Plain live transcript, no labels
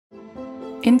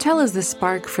Intel is the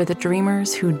spark for the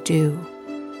dreamers who do.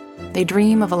 They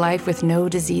dream of a life with no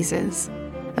diseases,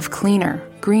 of cleaner,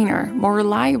 greener, more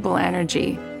reliable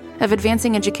energy, of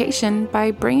advancing education by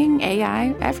bringing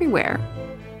AI everywhere.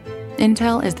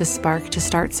 Intel is the spark to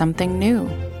start something new,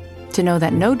 to know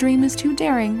that no dream is too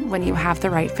daring when you have the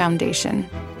right foundation.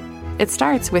 It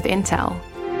starts with Intel.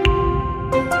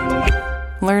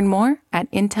 Learn more at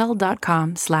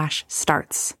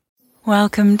intel.com/starts.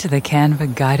 Welcome to the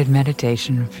Canva guided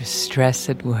meditation for stress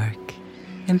at work.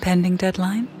 Impending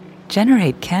deadline?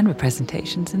 Generate Canva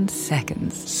presentations in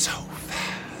seconds. So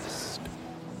fast.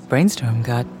 Brainstorm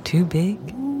got too big?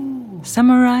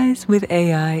 Summarize with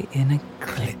AI in a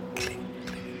click.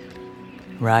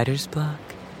 Writer's block?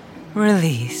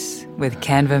 Release with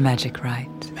Canva Magic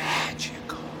Write.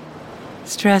 Magical.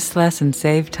 Stress less and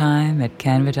save time at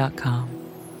canva.com.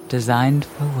 Designed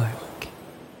for work.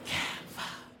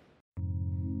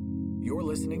 You're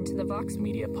listening to the Vox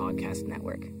Media Podcast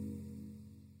Network.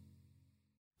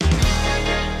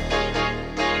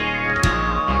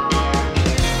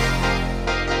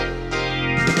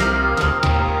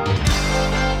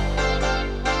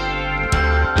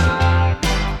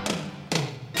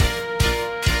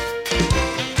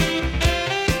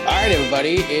 All right,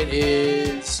 everybody. It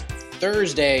is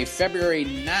Thursday, February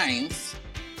 9th,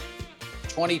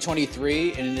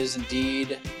 2023, and it is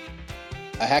indeed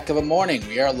a heck of a morning.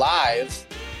 We are live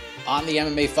on the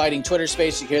MMA Fighting Twitter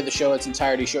space. You can hear the show in its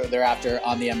entirety shortly thereafter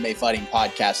on the MMA Fighting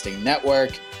Podcasting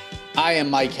Network. I am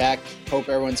Mike Heck. Hope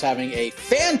everyone's having a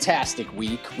fantastic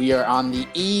week. We are on the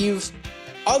eve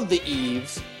of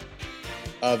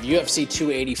UFC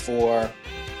 284,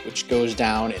 which goes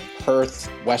down in Perth,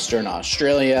 Western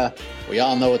Australia. We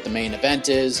all know what the main event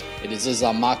is. It is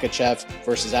Islam Makhachev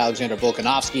versus Alexander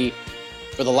Volkanovski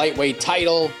for the lightweight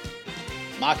title.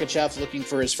 Makhachev looking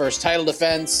for his first title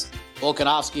defense.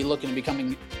 Volkanovski looking to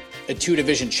becoming a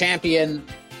two-division champion.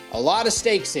 A lot of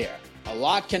stakes here. A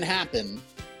lot can happen,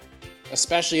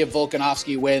 especially if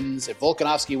Volkanovski wins. If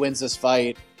Volkanovski wins this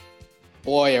fight,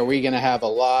 boy, are we going to have a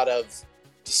lot of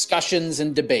discussions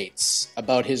and debates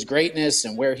about his greatness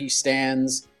and where he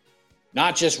stands,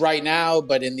 not just right now,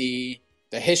 but in the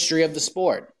history of the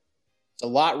sport. It's a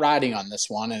lot riding on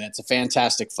this one, and it's a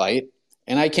fantastic fight,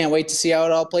 and I can't wait to see how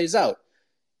it all plays out.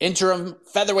 Interim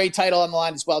featherweight title on the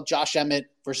line as well. Josh Emmett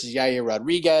versus Yair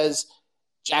Rodriguez.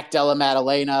 Jack Della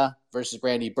Maddalena versus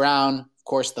Randy Brown. Of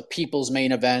course, the people's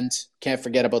main event. Can't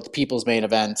forget about the people's main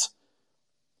event.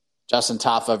 Justin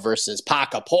Tafa versus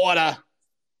Paca Porta.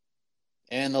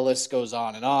 And the list goes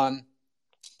on and on.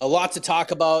 A lot to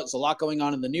talk about. There's a lot going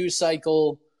on in the news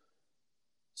cycle.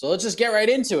 So let's just get right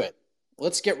into it.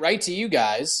 Let's get right to you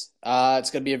guys. It's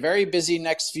going to be a very busy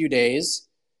next few days.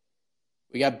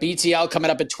 We got BTL coming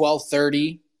up at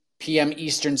 12:30 p.m.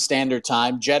 Eastern Standard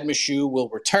Time. Jed Meshew will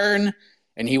return,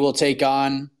 and he will take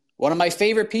on one of my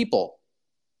favorite people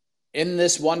in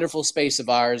this wonderful space of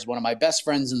ours, one of my best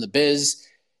friends in the biz,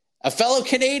 a fellow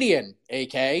Canadian,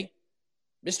 a.k.a.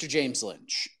 Mr. James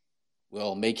Lynch,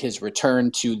 will make his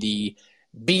return to the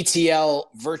BTL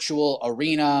virtual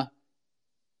arena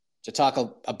to talk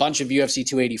a bunch of UFC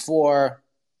 284,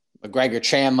 McGregor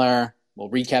Chandler. We'll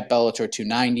recap Bellator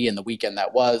 290 and the weekend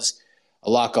that was. A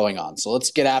lot going on. So let's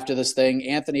get after this thing.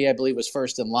 Anthony, I believe, was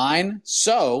first in line.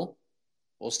 So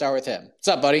we'll start with him. What's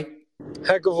up, buddy?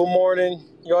 Heck of a morning.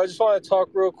 I just want to talk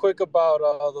real quick about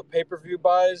the pay-per-view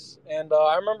buys. And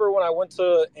I remember when I went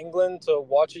to England to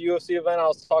watch a UFC event, I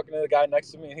was talking to the guy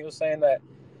next to me, and he was saying that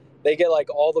they get like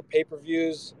all the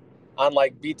pay-per-views on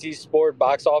like BT Sport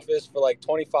box office for like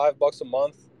 $25 a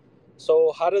month.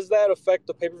 So how does that affect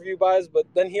the pay-per-view buys? But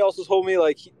then he also told me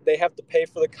like they have to pay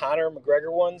for the Conor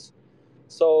McGregor ones.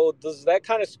 So does that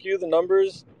kind of skew the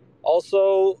numbers?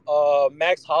 Also,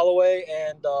 Max Holloway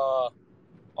and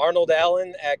Arnold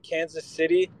Allen at Kansas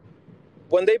City.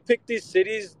 When they pick these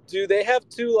cities, do they have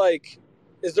to like,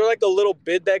 is there like a little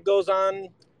bid that goes on?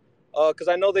 Because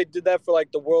I know they did that for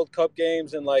like the World Cup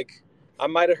games, and like I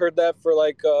might have heard that for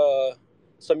like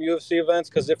some UFC events,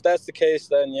 because if that's the case,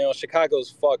 then, Chicago's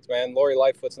fucked, man. Lori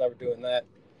Lightfoot's never doing that.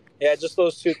 Yeah, just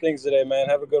those two things today, man.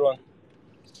 Have a good one.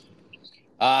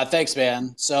 Thanks,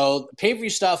 man. So pay-per-view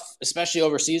stuff, especially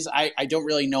overseas, I don't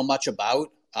really know much about.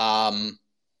 I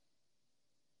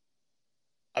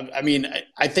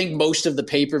think most of the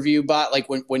pay-per-view like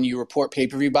when you report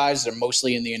pay-per-view buys, they're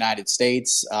mostly in the United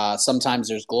States. Sometimes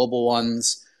there's global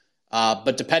ones.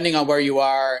 But depending on where you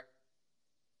are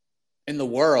in the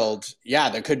world, yeah,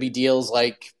 there could be deals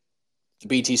like the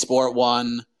BT Sport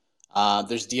one.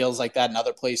 There's deals like that in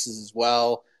other places as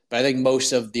well. But I think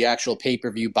most of the actual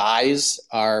pay-per-view buys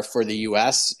are for the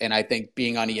U.S. And I think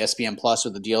being on ESPN Plus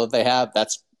with the deal that they have,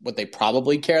 that's what they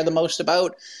probably care the most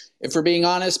about, if we're being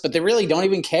honest, but they really don't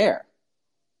even care,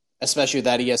 especially with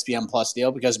that ESPN Plus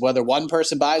deal, because whether one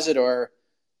person buys it or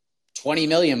 20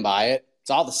 million buy it, it's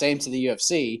all the same to the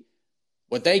UFC.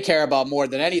 What they care about more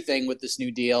than anything with this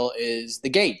new deal is the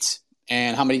gate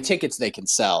and how many tickets they can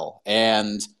sell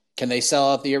and can they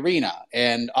sell out the arena.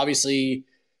 And obviously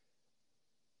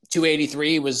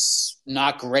 283 was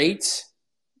not great.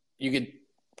 You could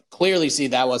clearly see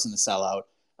that wasn't a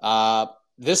sellout.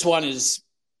 This one is,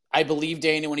 I believe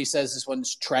Dana when he says this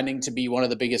one's trending to be one of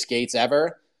the biggest gates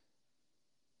ever.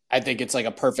 I think it's like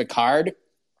a perfect card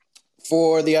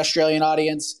for the Australian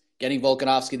audience. Getting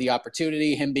Volkanovski the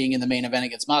opportunity, him being in the main event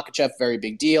against Makhachev, very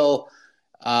big deal.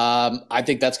 I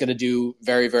think that's going to do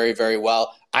very, very, very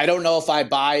well. I don't know if I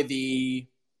buy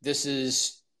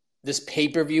this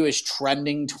pay-per-view is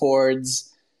trending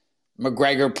towards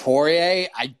McGregor-Poirier.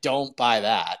 I don't buy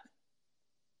that.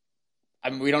 I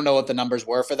mean, we don't know what the numbers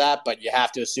were for that, but you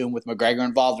have to assume with McGregor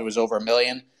involved, it was over 1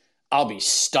 million. I'll be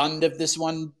stunned if this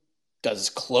one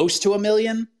does close to 1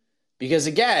 million because,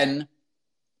 again,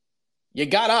 you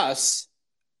got us.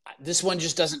 This one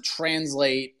just doesn't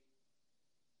translate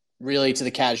really to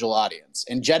the casual audience.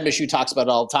 And Jed Meshew talks about it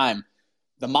all the time.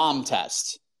 The mom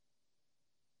test.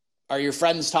 Are your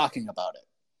friends talking about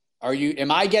it?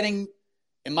 Am I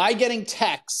getting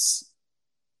texts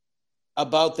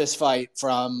about this fight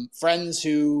from friends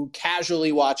who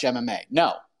casually watch MMA?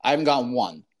 No, I haven't gotten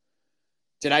one.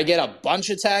 Did I get a bunch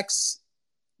of texts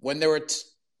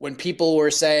when people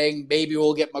were saying maybe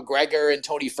we'll get McGregor and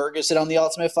Tony Ferguson on The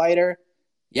Ultimate Fighter?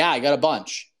 Yeah, I got a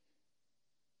bunch.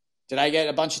 Did I get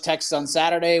a bunch of texts on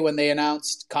Saturday when they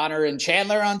announced Conor and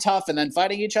Chandler on Tough and then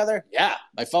fighting each other? Yeah,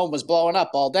 my phone was blowing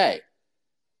up all day.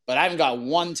 But I haven't got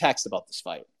one text about this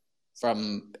fight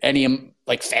from any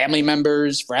like family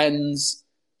members, friends.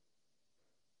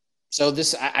 So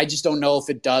I just don't know if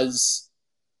it does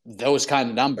those kind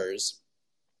of numbers.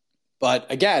 But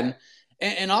again,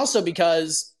 and also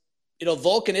because,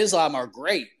 Volk and Islam are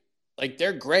great. Like,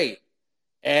 they're great.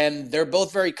 And they're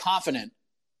both very confident.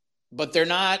 But they're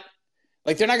not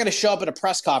going to show up at a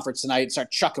press conference tonight and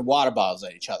start chucking water bottles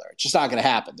at each other. It's just not going to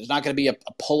happen. There's not going to be a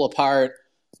pull apart.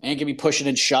 They ain't going to be pushing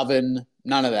and shoving.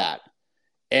 None of that.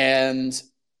 And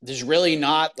there's really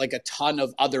not like a ton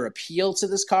of other appeal to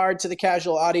this card to the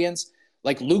casual audience.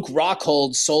 Like, Luke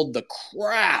Rockhold sold the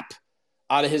crap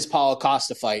out of his Paulo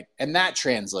Costa fight, and that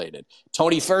translated.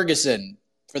 Tony Ferguson,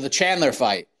 for the Chandler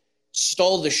fight,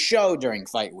 stole the show during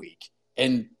fight week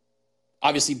and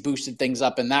obviously boosted things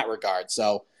up in that regard.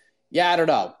 So, yeah, I don't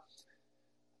know.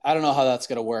 I don't know how that's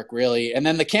going to work, really. And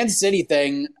then the Kansas City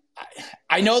thing,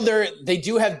 I know they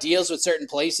do have deals with certain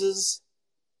places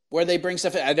where they bring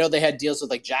stuff in. I know they had deals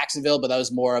with like Jacksonville, but that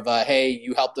was more of a, hey,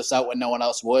 you helped us out when no one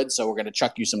else would, so we're going to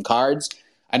chuck you some cards.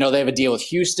 I know they have a deal with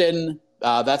Houston.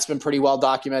 That's been pretty well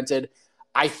documented.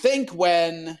 I think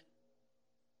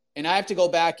and I have to go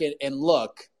back and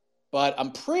look, but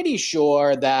I'm pretty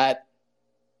sure that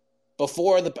of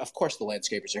course the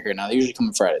landscapers are here now. They usually come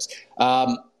on Fridays.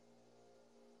 I'm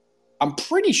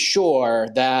pretty sure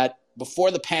that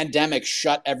before the pandemic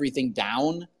shut everything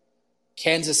down,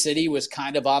 Kansas City was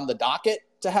kind of on the docket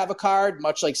to have a card,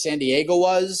 much like San Diego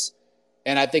was.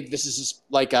 And I think this is just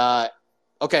like,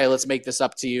 okay, let's make this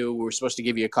up to you. We were supposed to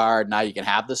give you a card. Now you can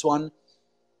have this one.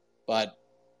 But,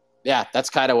 yeah, that's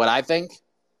kind of what I think.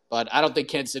 But I don't think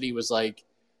Kansas City was like,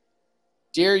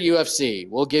 dear UFC,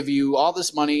 we'll give you all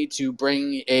this money to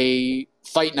bring a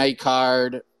fight night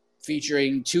card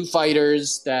featuring two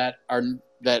fighters that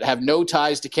have no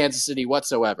ties to Kansas City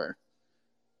whatsoever.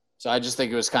 So I just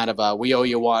think it was kind of a, we owe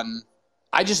you one.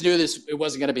 I just knew it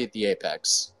wasn't going to be at the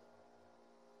Apex.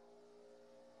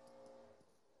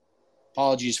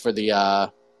 Apologies for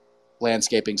the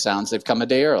landscaping sounds. They've come a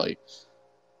day early.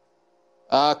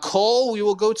 Cole, we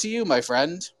will go to you, my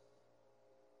friend.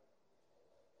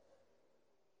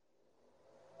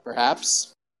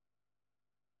 Perhaps.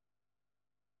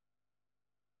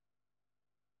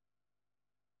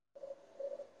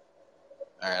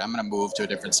 All right, I'm going to move to a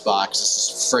different spot because this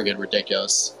is friggin'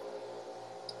 ridiculous.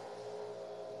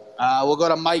 We'll go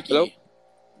to Mikey. Hello?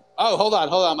 Oh, hold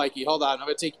on, Mikey. Hold on. I'm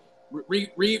going to take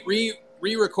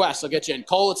re-request. I'll get you in.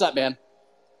 Cole, what's up, man?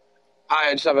 Hi,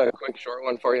 I just have a quick short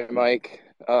one for you, Mike.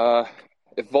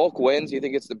 If Volk wins, you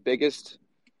think it's the biggest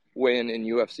win in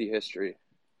UFC history?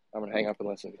 I'm going to hang up and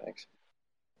listen. Thanks.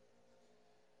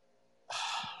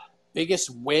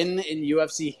 Biggest win in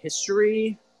UFC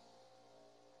history?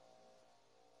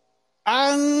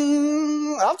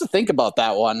 I'll have to think about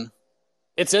that one.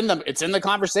 It's in the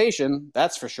conversation,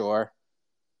 that's for sure.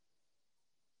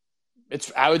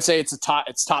 I would say it's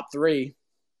top three.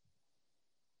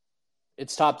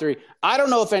 It's top 3. I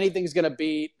don't know if anything's going to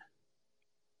beat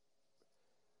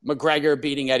McGregor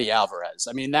beating Eddie Alvarez.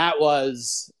 I mean,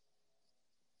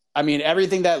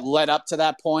 everything that led up to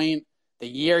that point, the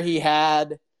year he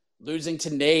had, losing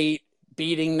to Nate,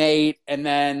 beating Nate, and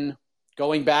then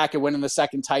going back and winning the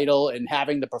second title and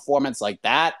having the performance like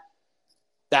that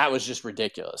was just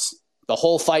ridiculous. The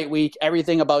whole fight week,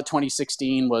 everything about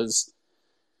 2016 was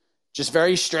just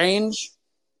very strange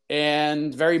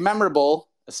and very memorable,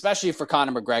 especially for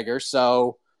Conor McGregor.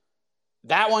 So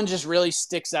that one just really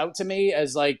sticks out to me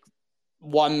as like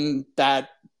one that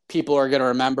people are going to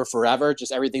remember forever,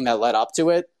 just everything that led up to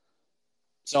it.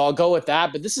 So I'll go with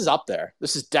that, but this is up there.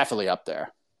 This is definitely up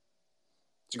there.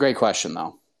 It's a great question,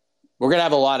 though. We're going to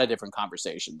have a lot of different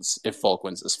conversations if Volk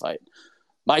wins this fight.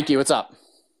 Mikey, what's up?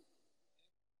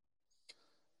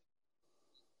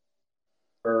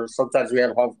 Or sometimes we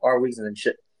have our weeks and then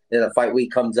shit. Then a fight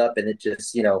week comes up and it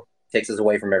just, takes us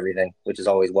away from everything, which is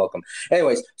always welcome.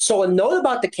 Anyways, so a note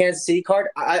about the Kansas City card.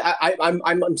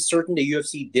 I'm certain the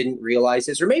UFC didn't realize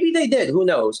this, or maybe they did. Who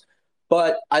knows?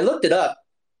 But I looked it up.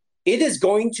 It is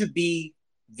going to be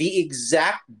the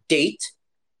exact date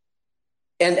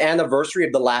and anniversary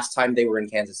of the last time they were in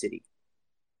Kansas City.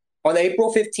 On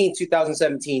April 15,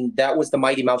 2017, that was the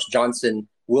Mighty Mouse Johnson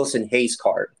Wilson Hayes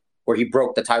card where he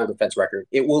broke the title defense record.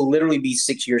 It will literally be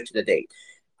 6 years to the date.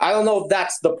 I don't know if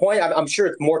that's the point. I'm sure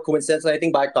it's more coincidence than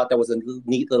anything, but I thought that was a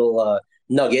neat little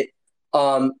nugget.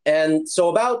 And so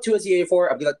about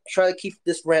 284, I'm going to try to keep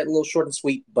this rant a little short and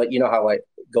sweet, but you know how it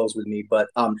goes with me. But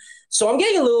so I'm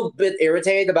getting a little bit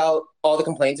irritated about all the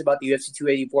complaints about the UFC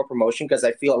 284 promotion because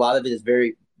I feel a lot of it is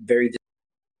very, very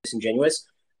disingenuous.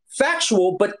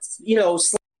 Factual, but,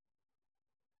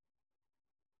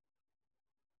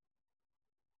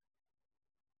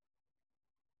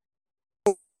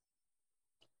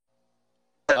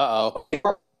 Uh-oh.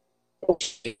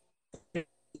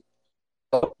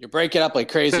 You're breaking up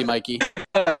like crazy, Mikey.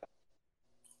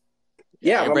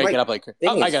 Yeah, you're breaking up like crazy.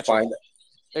 Oh, I got you. Fine.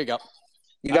 There you go.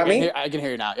 You got me? I can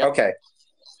hear you now. Yep.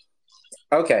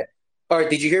 Okay. All right.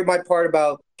 Did you hear my part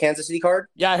about Kansas City card?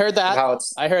 Yeah, I heard that.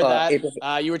 I heard that. April...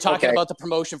 you were talking about the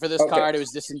promotion for this card. It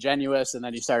was disingenuous, and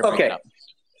then you started breaking up.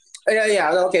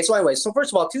 Yeah. Okay. So anyway,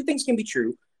 first of all, two things can be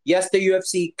true. Yes, the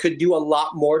UFC could do a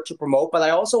lot more to promote, but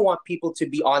I also want people to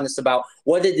be honest about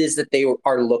what it is that they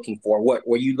are looking for. What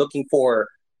were you looking for?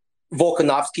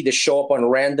 Volkanovski to show up on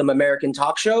random American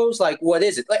talk shows? Like, what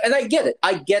is it? And I get it.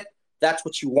 I get that's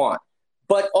what you want.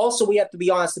 But also we have to be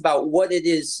honest about what it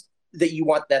is that you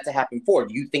want that to happen for.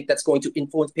 Do you think that's going to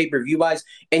influence pay-per-view buys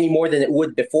any more than it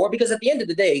would before? Because at the end of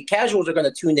the day, casuals are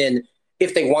going to tune in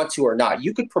if they want to or not.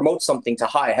 You could promote something to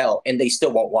high hell and they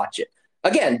still won't watch it.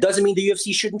 Again, doesn't mean the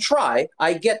UFC shouldn't try.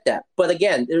 I get that. But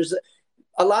again, there's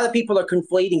a lot of people are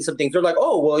conflating some things. They're like,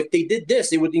 oh, well, if they did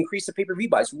this, it would increase the pay-per-view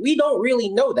buys. We don't really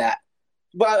know that.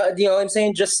 But, you know what I'm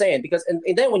saying? Just saying. Because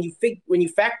and then when you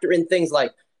factor in things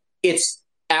like it's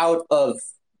out of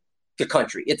the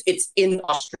country, it's in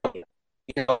Australia,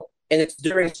 and it's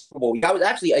during Super Bowl.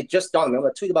 I just dawned on me. I'm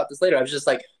going to tweet about this later. I was just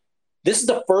like, this is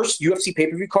the first UFC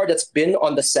pay-per-view card that's been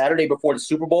on the Saturday before the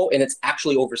Super Bowl, and it's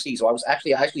actually overseas. So I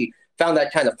actually found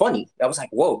that kind of funny. I was like,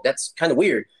 whoa, that's kind of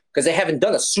weird because they haven't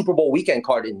done a Super Bowl weekend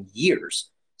card in years.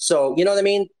 So, you know what I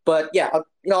mean? But yeah,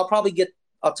 I'll probably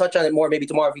I'll touch on it more maybe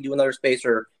tomorrow if we do another space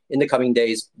or in the coming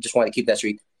days. Just want to keep that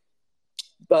streak.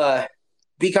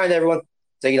 Be kind to everyone.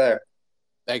 Take it later.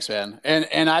 Thanks, man.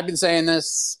 And I've been saying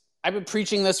this. I've been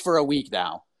preaching this for a week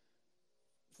now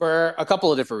for a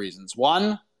couple of different reasons.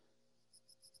 One,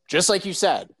 just like you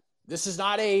said, this is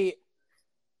not a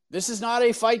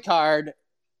fight card,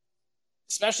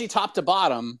 especially top to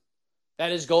bottom,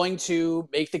 that is going to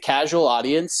make the casual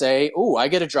audience say, "Ooh, I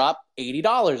get to drop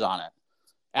 $80 on it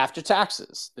after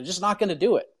taxes." They're just not going to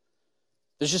do it.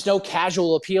 There's just no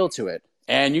casual appeal to it.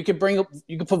 And you could put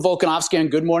Volkanovski on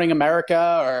Good Morning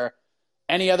America or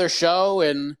any other show,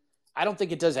 and I don't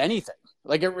think it does anything.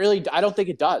 I don't think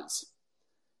it does.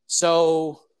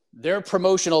 So their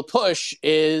promotional push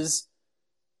is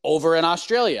over in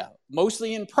Australia,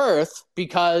 mostly in Perth,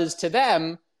 because to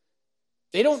them,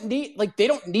 they don't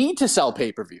need to sell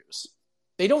pay-per-views.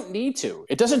 They don't need to.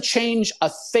 It doesn't change a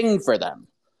thing for them.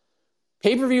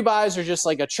 Pay-per-view buys are just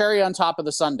like a cherry on top of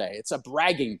the sundae. It's a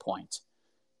bragging point.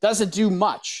 Doesn't do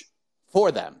much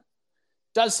for them.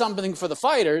 Does something for the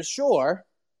fighters, sure,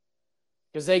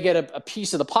 because they get a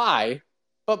piece of the pie,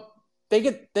 but they're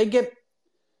going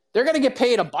to get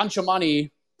paid a bunch of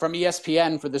money from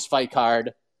ESPN for this fight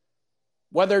card.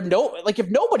 If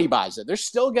nobody buys it, they're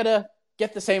still going to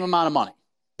get the same amount of money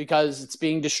because it's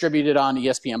being distributed on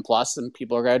ESPN Plus and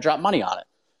people are going to drop money on it.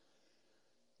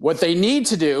 What they need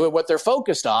to do and what they're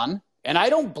focused on and I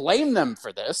don't blame them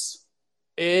for this,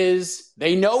 is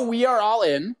they know we are all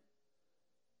in.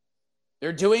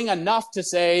 They're doing enough to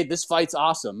say this fight's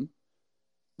awesome,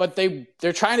 but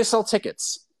they're trying to sell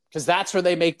tickets because that's where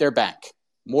they make their bank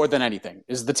more than anything,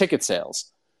 is the ticket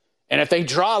sales. And if they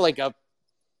draw like a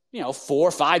 $4 or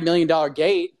 $5 million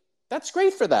gate, that's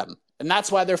great for them. And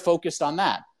that's why they're focused on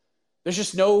that. There's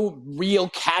just no real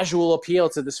casual appeal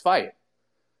to this fight.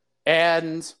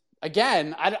 And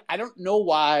again, I don't know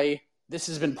why this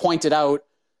has been pointed out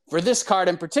for this card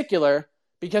in particular,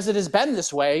 because it has been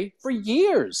this way for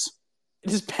years. It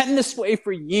has been this way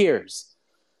for years.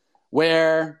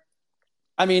 Where,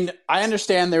 I mean, I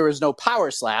understand there was no Power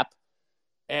Slap,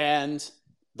 and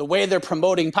the way they're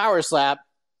promoting Power Slap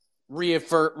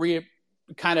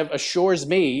kind of assures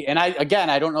me, and I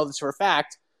don't know this for a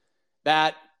fact,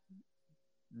 that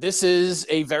this is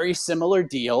a very similar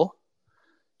deal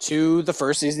to the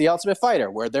first season of The Ultimate Fighter,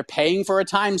 where they're paying for a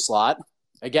time slot.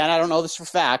 Again, I don't know this for a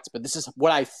fact, but this is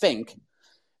what I think.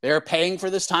 They're paying for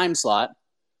this time slot,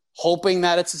 hoping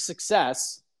that it's a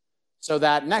success, so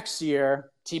that next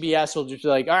year, TBS will just be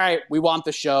like, all right, we want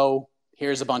the show.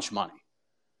 Here's a bunch of money.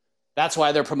 That's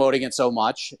why they're promoting it so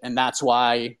much, and that's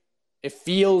why it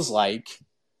feels like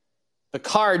the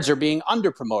cards are being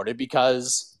under-promoted,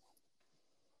 because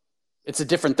it's a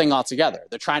different thing altogether.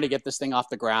 They're trying to get this thing off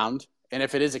the ground, and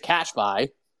if it is a cash buy,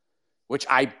 which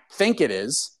I think it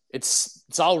is,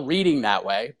 it's all reading that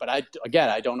way, but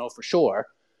I don't know for sure.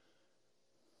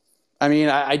 I mean,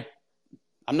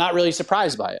 I'm not really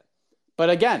surprised by it. But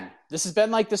again, this has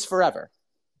been like this forever.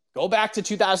 Go back to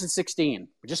 2016.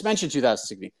 We just mentioned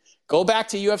 2016. Go back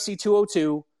to UFC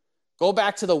 202. Go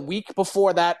back to the week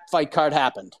before that fight card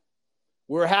happened.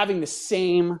 We were having the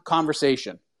same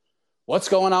conversation. What's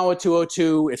going on with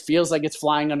 202? It feels like it's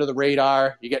flying under the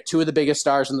radar. You get two of the biggest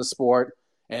stars in the sport,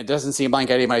 and it doesn't seem like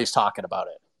anybody's talking about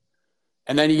it.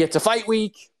 And then you get to fight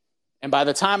week, and by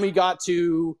the time we got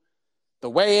to the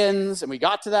weigh-ins and we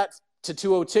got to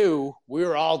 202, we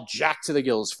were all jacked to the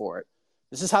gills for it.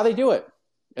 This is how they do it,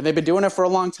 and they've been doing it for a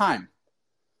long time.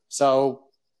 So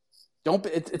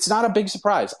it's not a big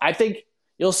surprise. I think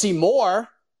you'll see more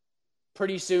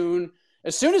pretty soon.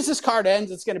 As soon as this card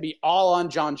ends, it's going to be all on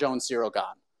Jon Jones, Ciryl Gane,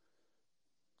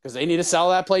 because they need to sell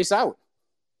that place out.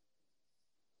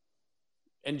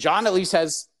 And Jon at least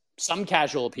has some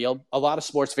casual appeal. A lot of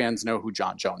sports fans know who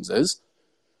Jon Jones is.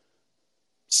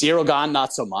 Ciryl Gane,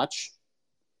 not so much.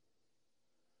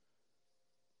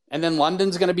 And then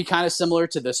London's going to be kind of similar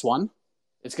to this one.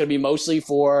 It's going to be mostly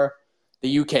for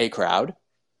the UK crowd.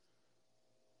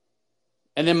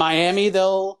 And then Miami,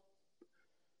 they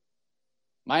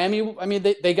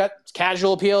got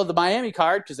casual appeal of the Miami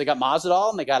card because they got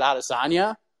Masvidal and they got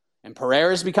Adesanya, and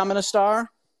Pereira's becoming a star.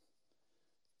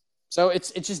 So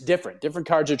it's just different. Different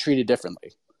cards are treated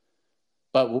differently.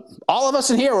 But all of us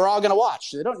in here, we're all going to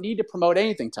watch. They don't need to promote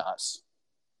anything to us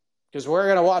because we're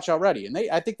going to watch already. And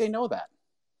I think they know that.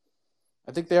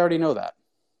 I think they already know that.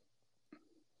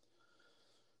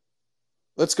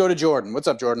 Let's go to Jordan. What's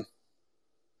up, Jordan?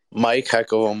 Mike,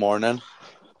 heck of a morning.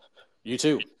 You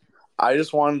too. I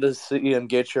just wanted to see and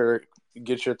get your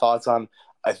thoughts on.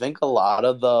 I think a lot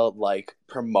of the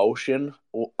promotion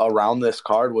around this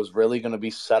card was really going to be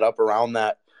set up around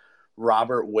that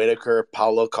Robert Whittaker,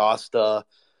 Paulo Costa,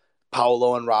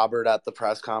 Paulo and Robert at the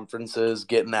press conferences,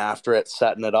 getting after it,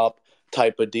 setting it up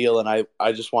type of deal. And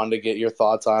I just wanted to get your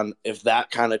thoughts on if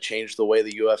that kind of changed the way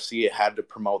the UFC had to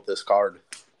promote this card.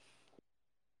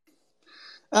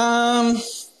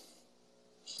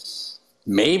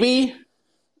 Maybe.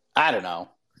 I don't know.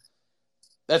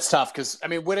 That's tough because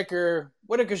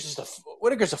Whittaker's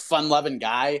a fun-loving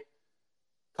guy.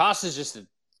 Costa's just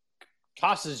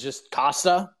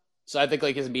Costa. So I think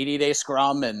his media day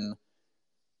scrum and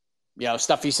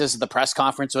stuff he says at the press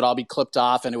conference would all be clipped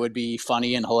off and it would be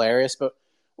funny and hilarious. But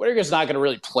Whittaker's not going to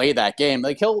really play that game.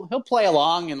 He'll play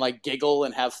along and giggle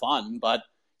and have fun, but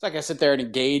it's not going to sit there and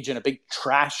engage in a big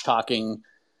trash talking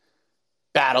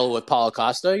battle with Paulo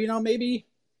Costa.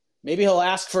 Maybe he'll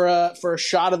ask for a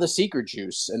shot of the secret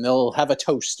juice and they'll have a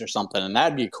toast or something, and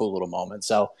that'd be a cool little moment.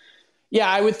 So, yeah,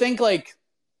 I would think it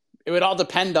would all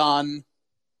depend on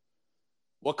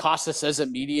what Costa says at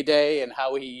media day and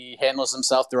how he handles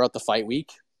himself throughout the fight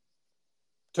week.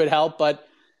 Could help, but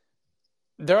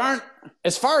there aren't,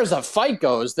 as far as the fight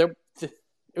goes, it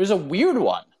was a weird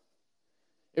one.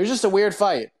 It was just a weird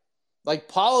fight.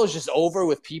 Paulo's just over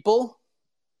with people,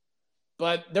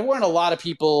 but there weren't a lot of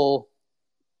people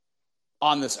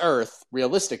on this earth,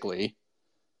 realistically,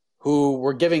 who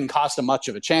were giving Costa much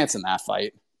of a chance in that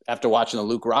fight after watching the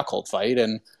Luke Rockhold fight,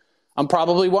 and I'm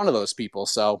probably one of those people.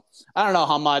 So I don't know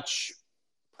how much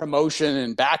promotion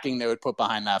and backing they would put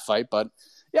behind that fight. But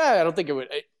yeah, I don't think it would.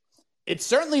 It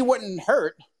certainly wouldn't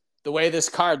hurt the way this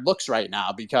card looks right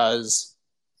now, because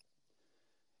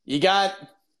you got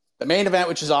the main event,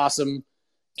 which is awesome,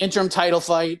 interim title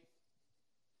fight,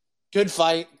 good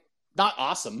fight, not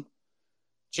awesome.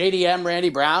 JDM, Randy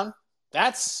Brown,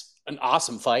 that's an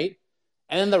awesome fight.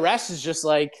 And then the rest is just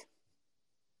like,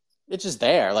 it's just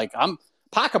there. Like,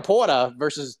 Paca Porta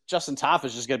versus Justin Tafa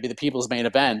is just going to be the people's main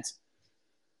event.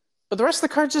 But the rest of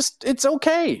the card, it's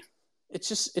okay.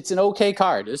 It's an okay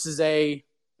card. This is a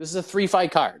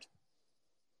 3-fight card.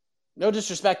 No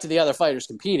disrespect to the other fighters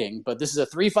competing, but this is a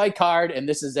 3-fight card, and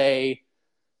this is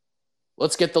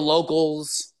let's get the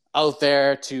locals out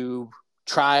there to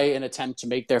try and attempt to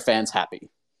make their fans happy.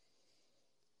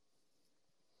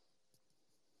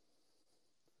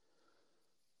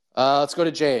 Let's go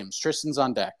to James. Tristan's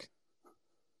on deck.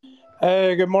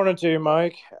 Hey, good morning to you,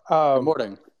 Mike. Good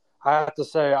morning. I have to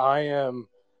say I am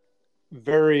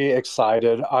very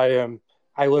excited.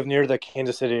 I live near the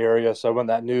Kansas City area, so when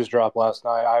that news dropped last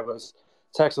night, I was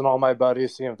texting all my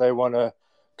buddies, seeing if they want to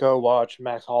go watch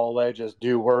Max Holloway just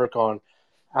do work on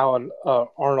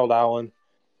Arnold Allen.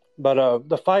 But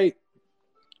the fight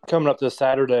coming up this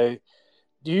Saturday,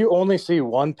 do you only see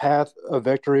one path of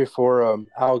victory for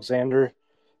Alexander?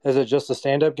 Is it just a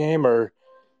stand-up game, or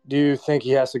do you think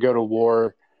he has to go to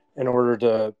war in order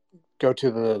to go to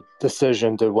the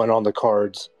decision to win on the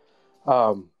cards?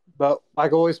 But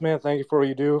like always, man, thank you for what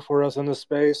you do for us in this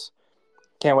space.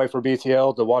 Can't wait for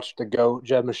BTL to watch the GOAT,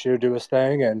 Jed Meshew, do his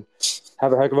thing, and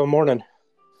have a heck of a morning.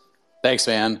 Thanks,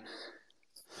 man.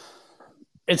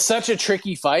 It's such a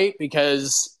tricky fight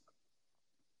because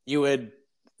you would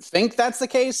think that's the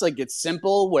case. Like, it's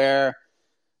simple where,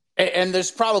 and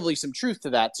there's probably some truth to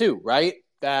that too, right?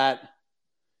 That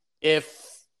if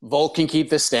Volk can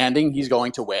keep this standing, he's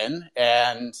going to win.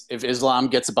 And if Islam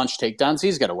gets a bunch of takedowns,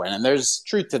 he's going to win. And there's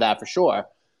truth to that for sure.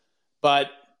 But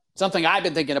something I've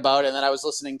been thinking about, and then I was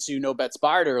listening to No Bets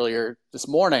Barred earlier this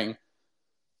morning,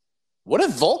 what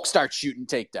if Volk starts shooting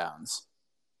takedowns?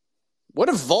 What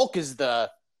if Volk is the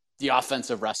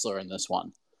offensive wrestler in this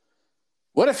one?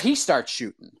 What if he starts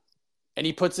shooting and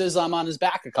he puts Islam on his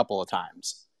back a couple of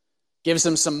times? Gives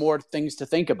him some more things to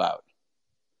think about.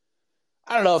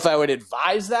 I don't know if I would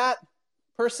advise that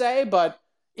per se, but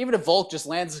even if Volk just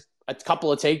lands a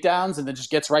couple of takedowns and then just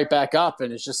gets right back up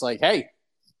and it's just like, hey,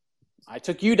 I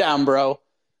took you down, bro.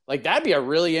 Like, that'd be a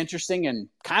really interesting and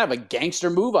kind of a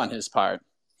gangster move on his part.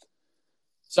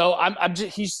 So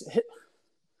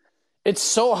it's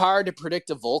so hard to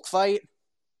predict a Volk fight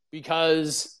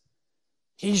because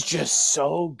he's just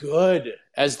so good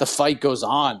as the fight goes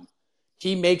on.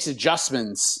 He makes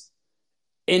adjustments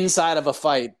inside of a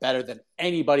fight better than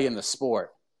anybody in the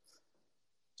sport.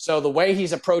 So the way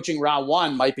he's approaching round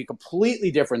 1 might be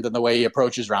completely different than the way he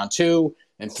approaches round 2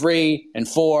 and 3 and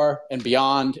 4 and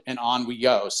beyond, and on we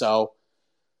go. So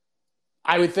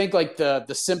I would think like the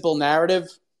simple narrative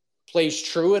plays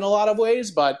true in a lot of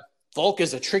ways, but Volk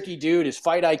is a tricky dude. His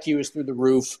fight IQ is through the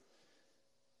roof.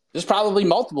 There's probably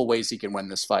multiple ways he can win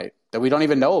this fight that we don't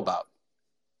even know about.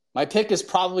 My pick is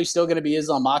probably still going to be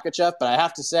Islam Makhachev, but I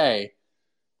have to say,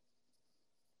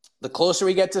 the closer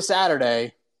we get to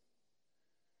Saturday,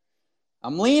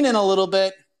 I'm leaning a little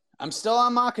bit. I'm still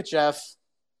on Makhachev.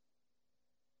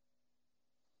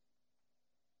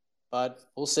 But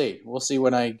we'll see. We'll see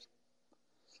when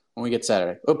we get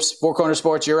Saturday. Oops, Four Corner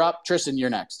Sports, you're up. Tristan, you're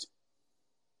next.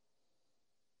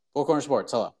 Four Corner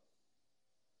Sports, hello.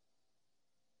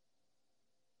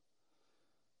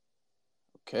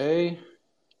 Okay.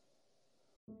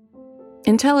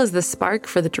 Intel is the spark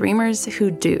for the dreamers who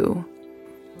do.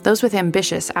 Those with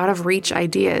ambitious, out-of-reach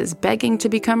ideas begging to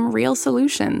become real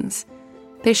solutions.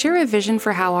 They share a vision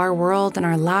for how our world and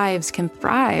our lives can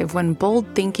thrive when bold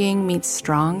thinking meets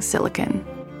strong silicon.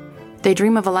 They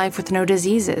dream of a life with no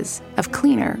diseases, of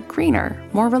cleaner, greener,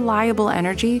 more reliable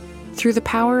energy through the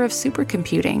power of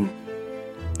supercomputing.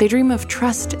 They dream of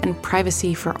trust and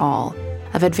privacy for all,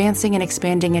 of advancing and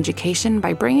expanding education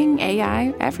by bringing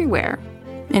AI everywhere.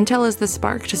 Intel is the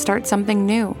spark to start something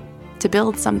new, to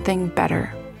build something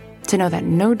better, to know that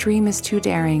no dream is too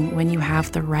daring when you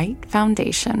have the right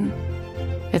foundation.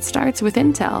 It starts with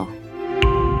Intel.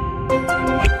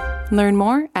 Learn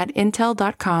more at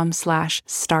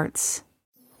intel.com/starts.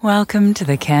 Welcome to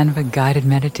the Canva guided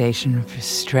meditation for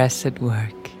stress at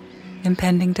work.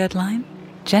 Impending deadline?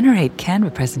 Generate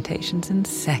Canva presentations in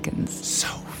seconds. So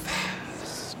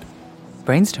fast.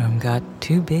 Brainstorm got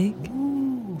too big?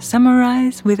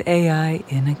 Summarize with AI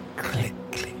in a click.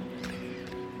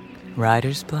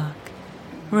 Writer's block?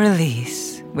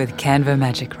 Release with Canva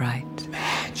Magic Write.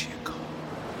 Magical.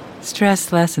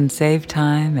 Stress less and save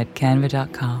time at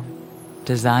Canva.com.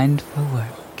 Designed for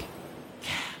work.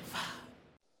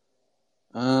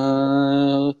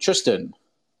 Tristan,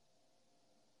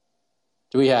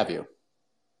 do we have you?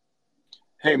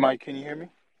 Hey, Mike, can you hear me?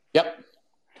 Yep.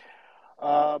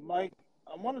 Mike,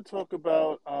 I want to talk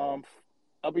about, I'll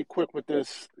be quick with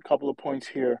this, a couple of points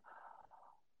here.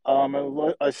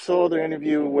 I saw the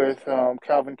interview with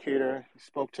Calvin Kattar. He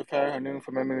spoke to Farah Hanoun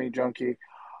from MMA Junkie.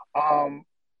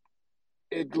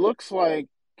 It looks like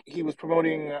he was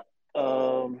promoting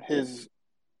his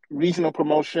regional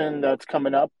promotion that's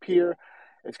coming up here.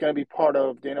 It's going to be part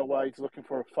of Dana White's looking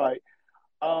for a fight.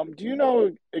 Do you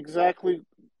know exactly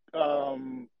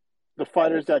the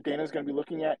fighters that Dana's going to be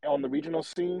looking at on the regional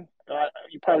scene?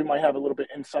 You probably might have a little bit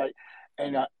insight,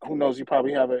 and who knows, you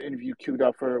probably have an interview queued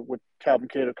up with Calvin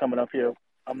Kattar coming up here.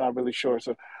 I'm not really sure,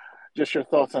 so just your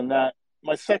thoughts on that.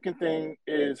 My second thing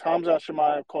is Hamza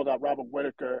Chimaev called out Robert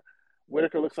Whitaker.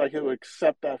 Whitaker looks like he'll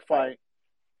accept that fight.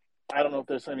 I don't know if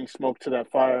there's any smoke to that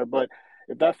fire, but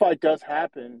if that fight does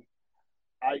happen,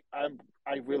 I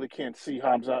really can't see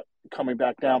Hamza coming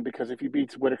back down, because if he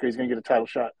beats Whitaker, he's going to get a title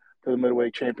shot for the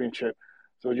middleweight championship.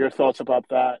 So your thoughts about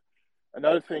that?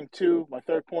 Another thing, too, my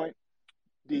third point,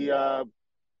 the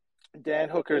Dan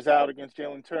Hooker's out against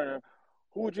Jalen Turner.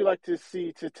 Who would you like to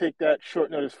see to take that short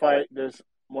notice fight? There's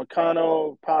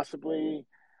Moicano, possibly,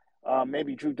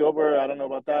 maybe Drew Dober. I don't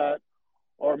know about that.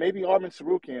 Or maybe Arman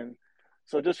Tsarukyan.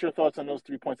 So just your thoughts on those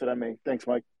 3 points that I made. Thanks,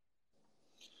 Mike.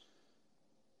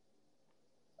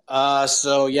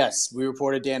 So yes, we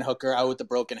reported Dan Hooker out with the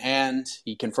broken hand.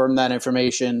 He confirmed that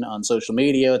information on social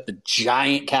media with the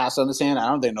giant cast on his hand. I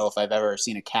don't even know if I've ever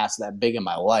seen a cast that big in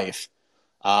my life.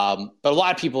 But a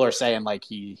lot of people are saying like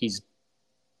he's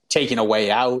taking a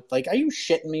way out. Like, are you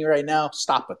shitting me right now?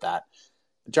 Stop with that.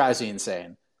 It drives me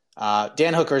insane.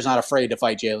 Dan Hooker is not afraid to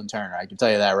fight Jalen Turner. I can tell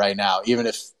you that right now. Even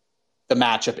if the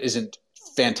matchup isn't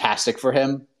fantastic for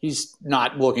him, he's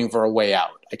not looking for a way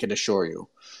out. I can assure you.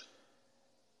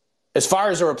 As far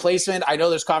as a replacement, I know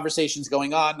there's conversations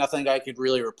going on. Nothing I could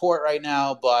really report right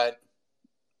now, but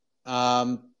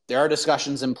there are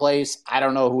discussions in place. I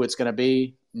don't know who it's going to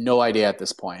be. No idea at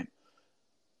this point.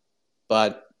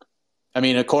 But, I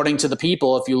mean, according to the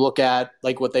people, if you look at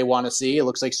like what they want to see, it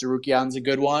looks like Tsarukyan's a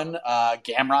good one.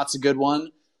 Gamrot's a good one.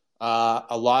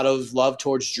 A lot of love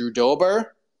towards Drew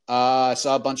Dober. I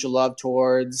saw a bunch of love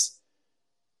towards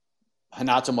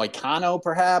Renato Moicano,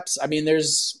 perhaps. I mean,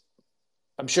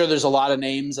 I'm sure there's a lot of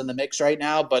names in the mix right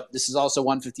now, but this is also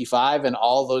 155, and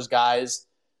all those guys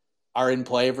are in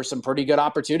play for some pretty good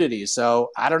opportunities.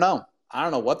 So I don't know. I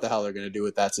don't know what the hell they're going to do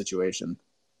with that situation.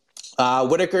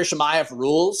 Whitaker Chimaev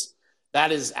rules.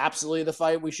 That is absolutely the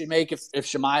fight we should make if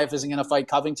Chimaev isn't going to fight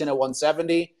Covington at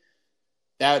 170.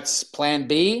 That's plan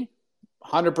B,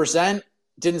 100%.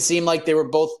 Didn't seem like they were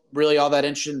both really all that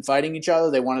interested in fighting each other.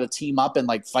 They wanted to team up and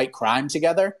like fight crime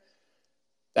together.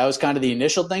 That was kind of the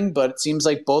initial thing, but it seems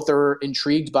like both are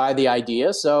intrigued by the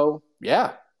idea. So,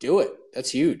 yeah, do it.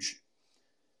 That's huge.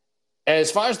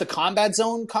 As far as the Combat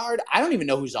Zone card, I don't even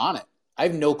know who's on it. I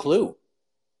have no clue.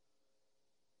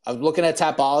 I'm looking at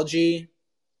Tapology.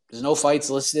 There's no fights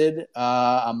listed.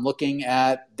 I'm looking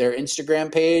at their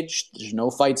Instagram page. There's no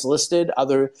fights listed.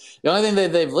 The only thing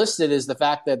that they've listed is the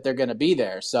fact that they're going to be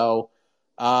there. So,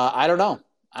 I don't know.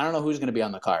 I don't know who's going to be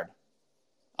on the card.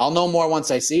 I'll know more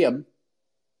once I see them.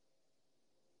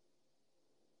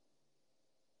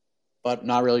 But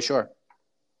not really sure.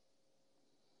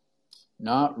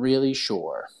 Not really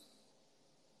sure.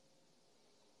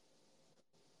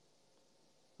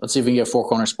 Let's see if we can get Four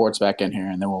Corner Sports back in here,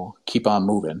 and then we'll keep on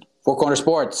moving. Four Corner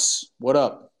Sports, what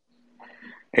up?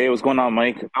 Hey, what's going on,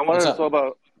 Mike? I wanted to talk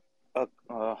about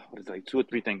like 2 or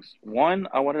 3 things. One,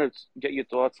 I wanted to get your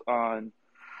thoughts on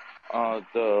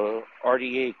the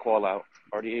RDA call out.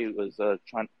 RDA was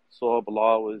Saul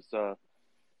Bilal was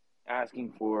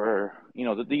asking for,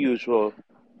 the usual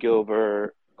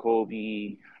Gilbert,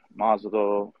 Kobe,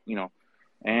 Masvidal,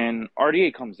 and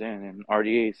RDA comes in and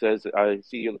RDA says, I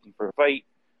see you're looking for a fight.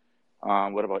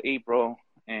 What about April?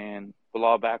 And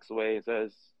Bilal backs away and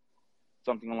says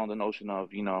something along the notion of,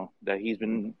 that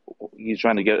he's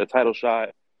trying to get a title shot.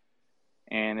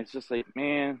 And it's just like,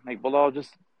 man, like Bilal,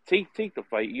 just take the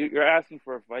fight. You're asking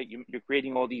for a fight. You're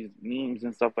creating all these memes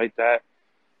and stuff like that.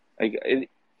 Like,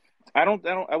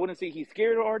 I wouldn't say he's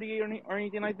scared of RDA or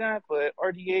anything like that, but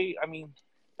RDA, I mean,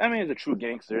 that man is a true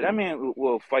gangster. That man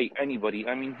will fight anybody.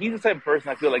 I mean, he's the type of person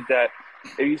I feel like that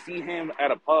if you see him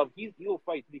at a pub, he'll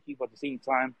fight 3 people at the same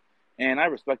time, and I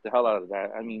respect the hell out of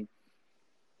that. I mean,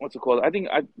 what's it called? I think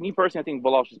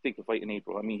Bilal should take the fight in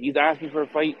April. I mean, he's asking for a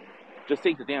fight. Just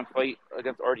take the damn fight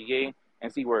against RDA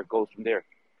and see where it goes from there.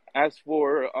 as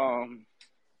for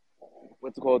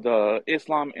what's it called,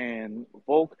 Islam and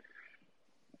Volk,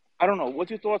 I don't know. What's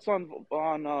your thoughts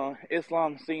on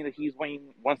Islam saying that he's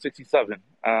weighing 167?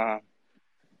 I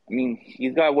mean,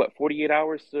 he's got 48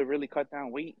 hours to really cut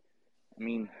down weight. I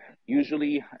mean,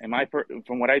 usually,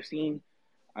 from what I've seen,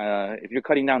 if you're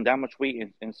cutting down that much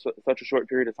weight in such a short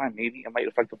period of time, maybe it might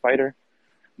affect the fighter.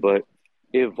 But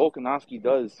if Volkanovski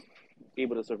does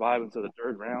able to survive into the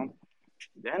third round,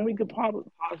 then we could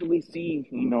possibly see,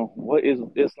 what is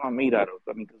Islam made out of.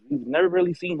 I mean, because we've never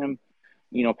really seen him,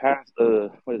 past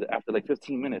after like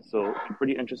 15 minutes. So it's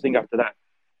pretty interesting after that.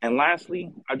 And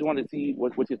lastly, I just wanted to see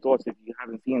what's your thoughts if you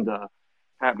haven't seen the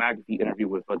Pat McAfee interview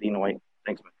with Dana White.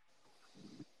 Thanks, man.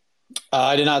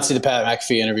 I did not see the Pat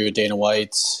McAfee interview with Dana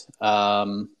White. Let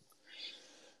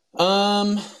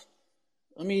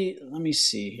me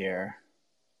see here.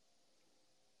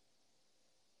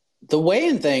 The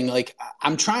weigh-in thing, like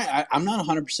I'm not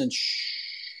 100%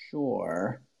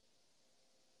 sure.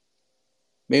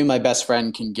 Maybe my best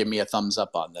friend can give me a thumbs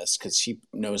up on this because he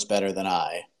knows better than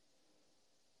I.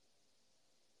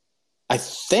 I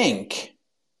think,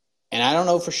 and I don't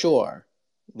know for sure,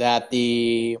 that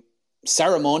the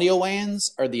ceremonial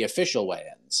weigh-ins are the official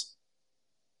weigh-ins.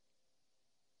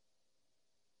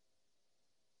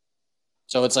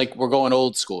 So it's like we're going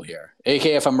old school here. AK,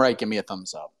 if I'm right, give me a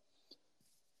thumbs up.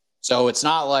 So it's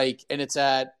not like, and it's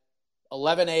at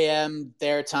 11 a.m.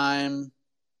 their time.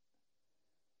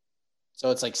 So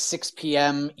it's like 6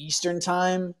 p.m. Eastern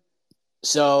time.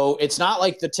 So it's not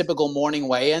like the typical morning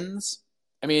weigh-ins.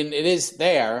 I mean, it is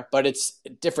there, but it's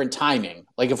different timing.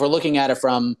 Like if we're looking at it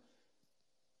from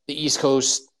the East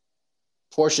Coast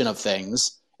portion of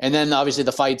things, and then obviously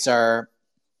the fights are,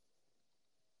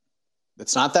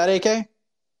 it's not that, AK?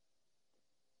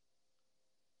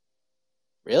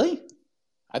 Really?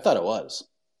 I thought it was.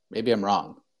 Maybe I'm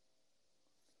wrong.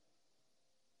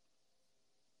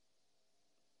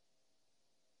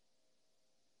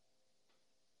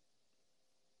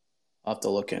 I'll have to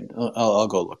look in. I'll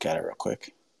go look at it real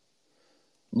quick.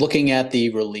 Looking at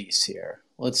the release here.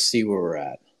 Let's see where we're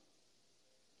at.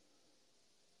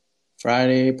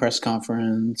 Friday, press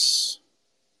conference.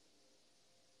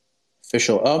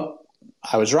 Official. Oh,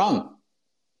 I was wrong.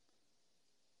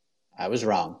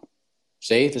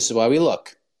 See, this is why we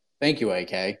look. Thank you,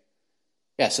 AK.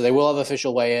 Yeah, so they will have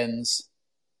official weigh-ins.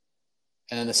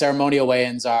 And then the ceremonial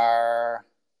weigh-ins are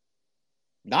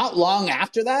not long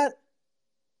after that.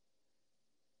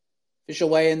 Official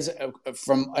weigh-ins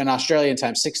from an Australian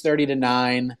time, 6:30 to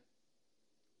 9. And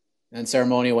then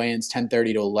ceremonial weigh-ins,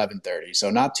 10:30 to 11:30. So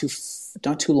not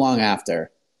too long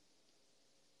after.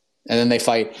 And then they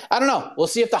fight. I don't know. We'll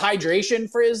see if the hydration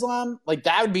for Islam, like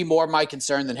that would be more my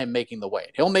concern than him making the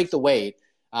weight. He'll make the weight.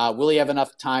 Will he have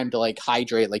enough time to like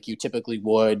hydrate like you typically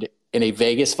would in a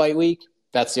Vegas fight week?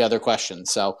 That's the other question.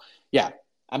 So yeah,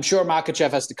 I'm sure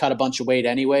Makhachev has to cut a bunch of weight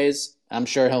anyways. I'm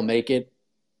sure he'll make it.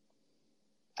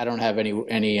 I don't have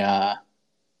any I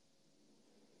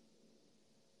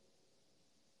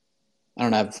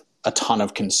don't have a ton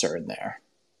of concern there.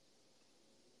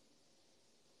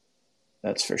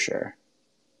 That's for sure.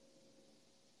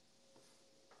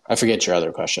 I forget your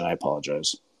other question. I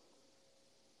apologize.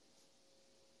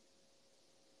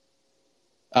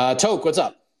 Toke, what's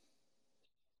up?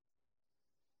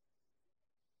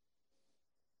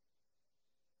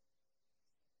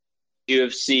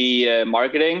 UFC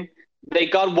marketing. They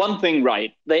got one thing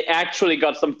right. They actually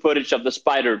got some footage of the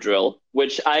spider drill,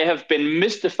 which I have been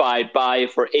mystified by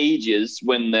for ages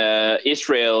when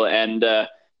Israel and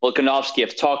Volkanovski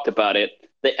have talked about it.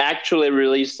 They actually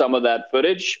released some of that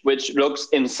footage, which looks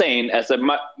insane as a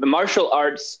martial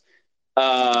arts.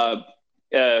 What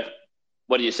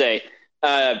do you say?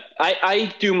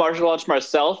 I do martial arts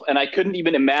myself, and I couldn't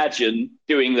even imagine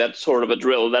doing that sort of a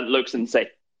drill. That looks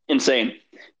insane.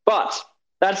 But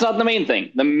that's not the main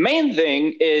thing. The main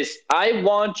thing is I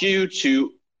want you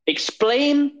to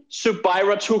explain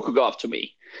Subaira Tukhugov to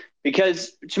me.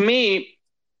 Because to me,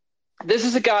 this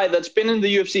is a guy that's been in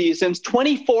the UFC since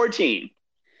 2014.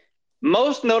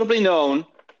 Most notably known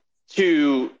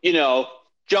to,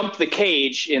 jump the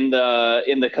cage in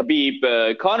the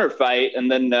Khabib Conor fight and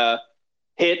then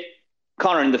hit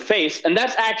Conor in the face. And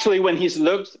that's actually when he's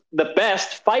looked the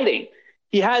best fighting.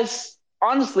 He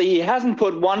hasn't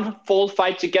put one full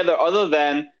fight together other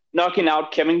than knocking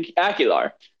out Kevin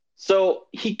Aguilar. So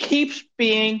he keeps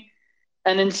being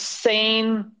an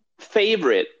insane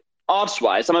favorite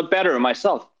odds-wise. I'm a bettor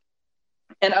myself.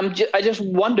 And I just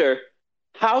wonder,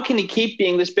 how can he keep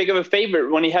being this big of a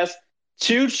favorite when he has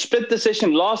 2 split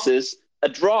decision losses, a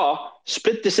draw,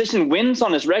 split decision wins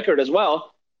on his record as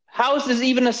well? How is this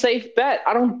even a safe bet?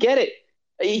 I don't get it.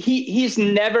 He's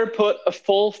never put a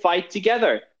full fight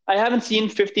together. I haven't seen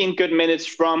 15 good minutes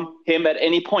from him at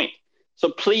any point. So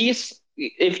please,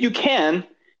 if you can,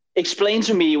 explain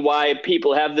to me why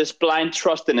people have this blind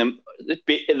trust in him,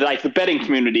 like the betting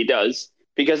community does,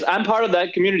 because I'm part of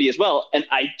that community as well, and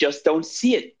I just don't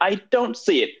see it. I don't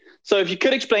see it. So if you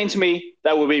could explain to me,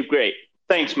 that would be great.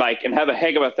 Thanks, Mike, and have a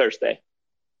heck of a Thursday.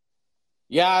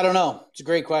 Yeah, I don't know. It's a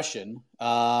great question.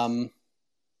 I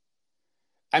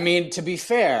mean, to be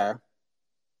fair,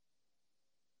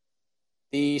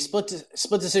 the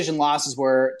split decision losses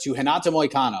were to Hinata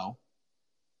Moicano,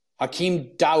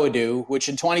 Hakeem Dawodu, which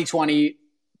in 2020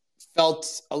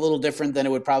 felt a little different than it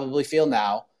would probably feel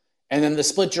now. And then the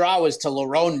split draw was to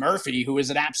Lerone Murphy, who is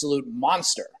an absolute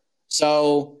monster.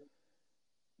 So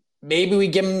maybe we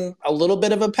give him a little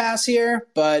bit of a pass here,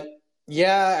 but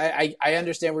yeah, I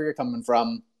understand where you're coming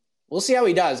from. We'll see how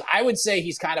he does. I would say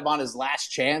he's kind of on his last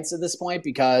chance at this point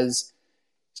because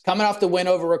he's coming off the win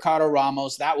over Ricardo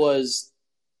Ramos. That was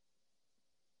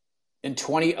in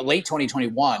late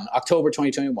 2021, October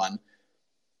 2021.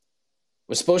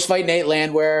 Was supposed to fight Nate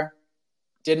Landwehr.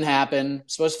 Didn't happen.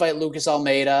 Supposed to fight Lucas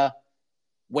Almeida.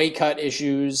 Weight cut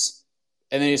issues.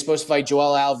 And then he was supposed to fight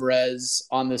Joel Alvarez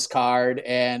on this card,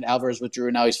 and Alvarez withdrew,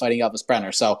 and now he's fighting Elvis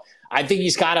Brenner. So I think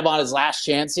he's kind of on his last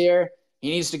chance here. He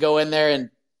needs to go in there and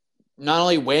not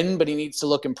only win, but he needs to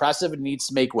look impressive and needs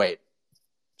to make weight.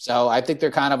 So I think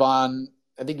he's kind of on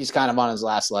his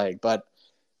last leg. But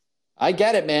I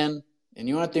get it, man. And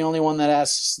you're not the only one that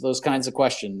asks those kinds of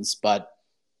questions. But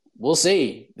we'll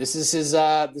see. This is his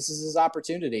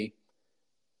opportunity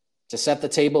to set the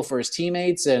table for his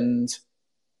teammates and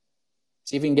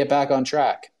see if he can get back on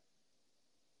track.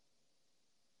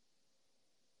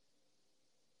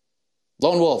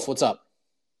 Lone Wolf, what's up?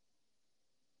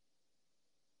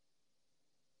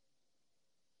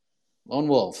 Lone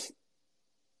Wolf.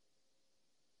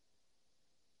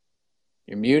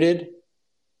 You're muted.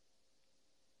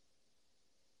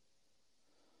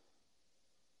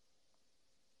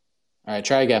 All right,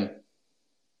 try again.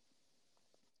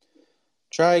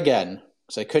 Try again,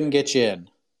 because I couldn't get you in.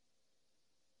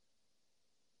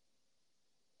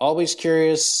 Always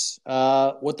curious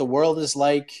what the world is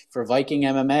like for Viking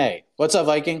MMA. What's up,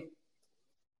 Viking?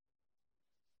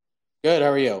 Good, how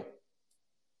are you?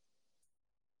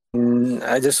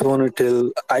 I just want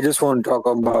to talk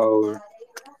about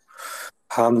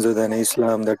Hamzat and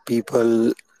Islam, that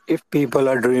if people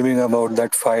are dreaming about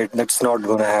that fight, that's not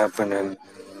going to happen. And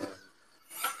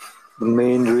the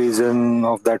main reason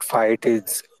of that fight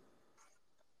is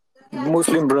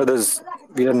Muslim brothers,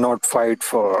 we don't fight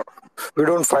for,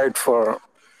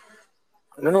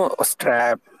 a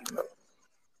strap.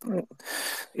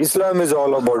 Islam is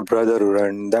all about brotherhood,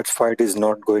 and that fight is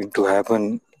not going to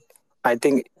happen. I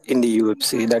think in the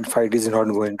UFC, that fight is not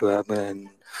going to happen.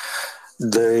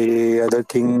 The other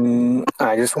thing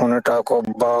I just want to talk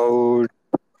about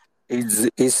is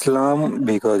Islam,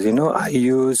 because, I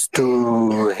used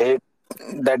to hate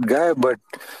that guy, but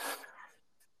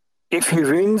if he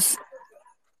wins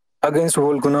against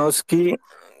Volkanovski,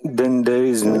 then there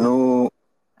is no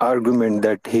argument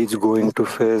that he's going to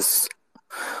face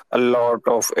a lot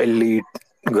of elite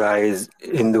guys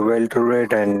in the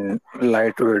welterweight and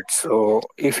lightweight. So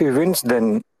if he wins,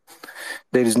 then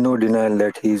there is no denial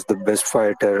that he's the best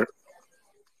fighter,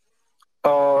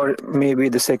 or maybe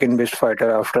the second best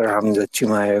fighter after Hamzat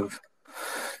Chimaev.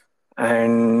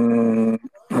 And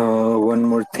one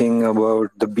more thing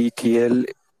about the BTL.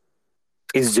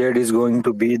 Is Jed is going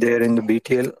to be there in the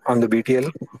BTL, on the BTL?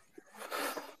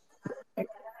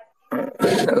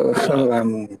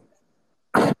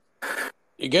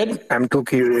 You good? I'm too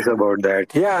curious about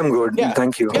that. Yeah, I'm good. Yeah.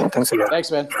 Thank you. Yeah. Thanks a lot. Thanks,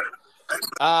 man.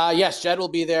 Yes, Jed will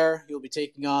be there. He'll be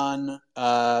taking on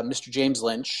Mr. James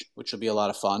Lynch, which will be a lot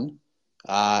of fun.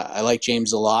 I like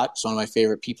James a lot. He's one of my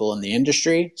favorite people in the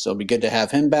industry, so it'll be good to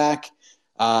have him back.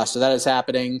 So that is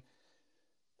happening.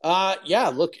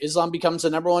 Look, Islam becomes the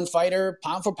number one fighter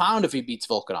pound for pound if he beats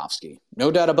Volkanovski.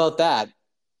 No doubt about that.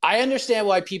 I understand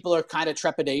why people are kind of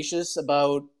trepidatious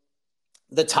about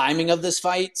the timing of this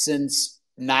fight, since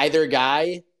neither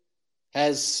guy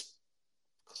has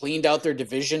cleaned out their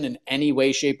division in any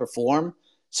way, shape, or form.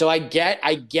 So I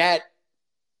get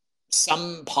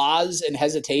some pause and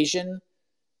hesitation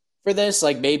for this.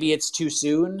 Like, maybe it's too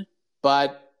soon,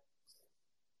 but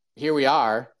here we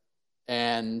are,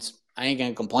 and I ain't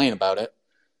going to complain about it.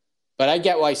 But I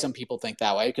get why some people think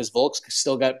that way, because Volk's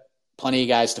still got plenty of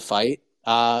guys to fight.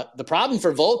 The problem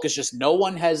for Volk is just no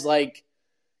one has,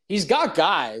 he's got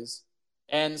guys.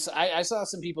 And so I saw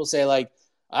some people say,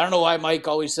 I don't know why Mike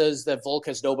always says that Volk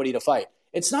has nobody to fight.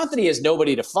 It's not that he has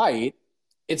nobody to fight.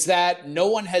 It's that no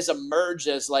one has emerged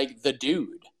as like the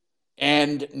dude,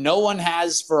 and no one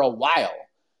has for a while.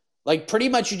 Like pretty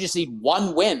much you just need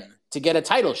one win to get a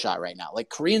title shot right now. Like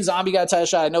Korean Zombie got a title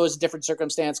shot. I know it's a different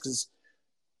circumstance because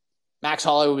Max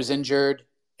Holloway was injured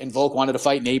and Volk wanted to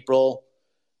fight in April.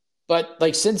 But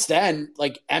like since then,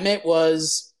 like Emmett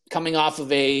was coming off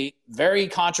of a very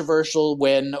controversial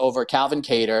win over Calvin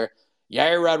Kattar.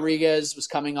 Yair Rodriguez was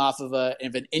coming off of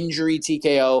an injury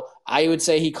TKO. I would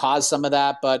say he caused some of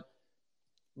that, but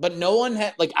no one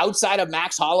had, like outside of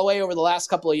Max Holloway over the last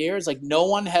couple of years, like no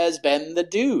one has been the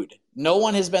dude. No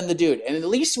one has been the dude. And at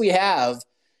least we have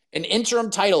an interim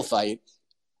title fight,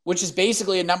 which is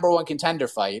basically a number one contender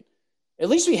fight. At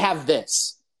least we have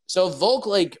this. So if Volk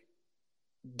like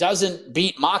doesn't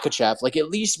beat Makhachev, like at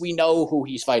least we know who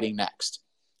he's fighting next.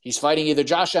 He's fighting either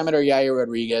Josh Emmett or Yair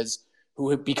Rodriguez,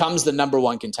 who becomes the number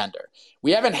one contender.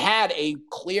 We haven't had a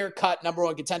clear-cut number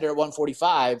one contender at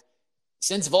 145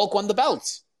 since Volk won the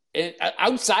belt,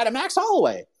 outside of Max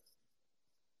Holloway.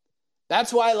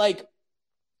 That's why, like,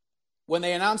 when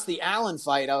they announced the Allen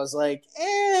fight, I was like,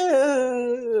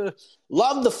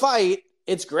 love the fight.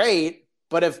 It's great.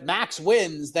 But if Max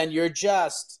wins, then you're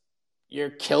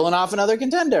killing off another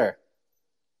contender.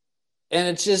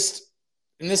 And this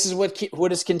is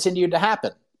what has continued to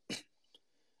happen.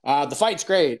 The fight's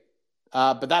great,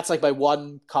 but that's like my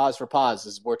one cause for pause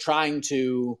is we're trying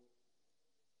to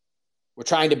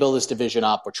build this division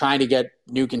up. We're trying to get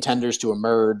new contenders to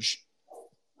emerge,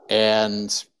 and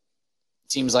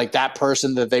it seems like that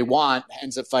person that they want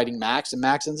ends up fighting Max, and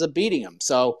Max ends up beating him.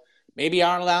 So maybe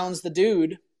Arnold Allen's the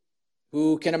dude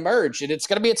who can emerge, and it's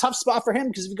going to be a tough spot for him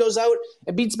because if he goes out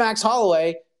and beats Max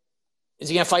Holloway, is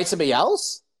he going to fight somebody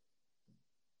else?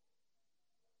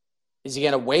 Is he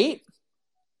going to wait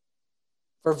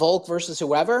for Volk versus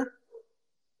whoever?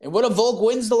 And what if Volk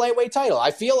wins the lightweight title?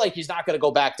 I feel like he's not going to go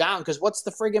back down because what's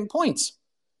the friggin' point?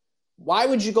 Why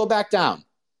would you go back down?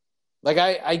 Like,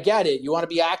 I get it. You want to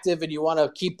be active and you want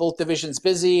to keep both divisions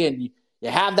busy and you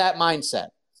have that mindset.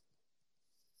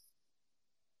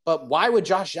 But why would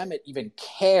Josh Emmett even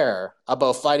care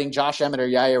about fighting Josh Emmett or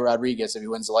Yair Rodriguez if he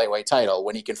wins the lightweight title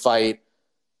when he can fight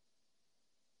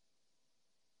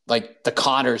like the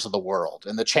Connors of the world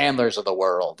and the Chandlers of the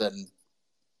world and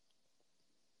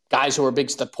guys who are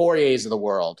the Poiriers of the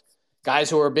world, guys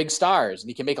who are big stars, and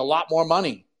he can make a lot more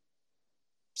money.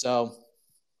 So,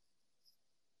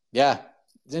 yeah,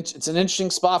 it's an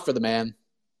interesting spot for the man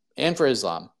and for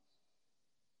Islam.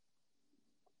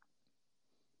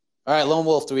 All right, Lone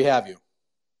Wolf, do we have you?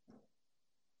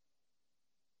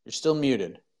 You're still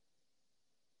muted.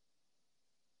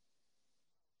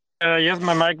 Yes,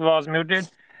 my mic was muted.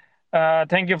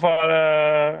 Thank you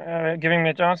for giving me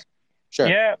a chance. Sure.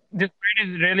 Yeah, this fight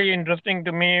is really interesting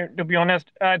to me. To be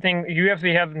honest, I think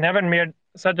UFC has never made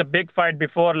such a big fight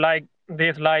before like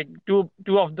this. Like two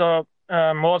of the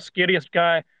most scariest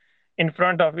guy in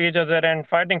front of each other and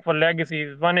fighting for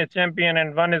legacies. One is champion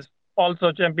and one is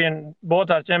also champion. Both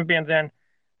are champions and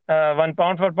one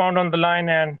pound for pound on the line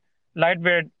and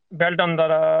lightweight belt on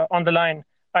the line.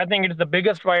 I think it's the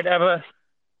biggest fight ever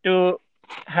to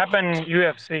happen in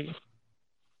UFC,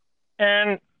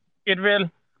 and it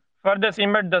will further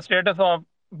cement the status of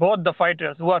both the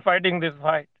fighters who are fighting this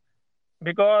fight.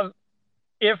 Because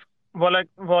if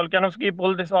Volkanovski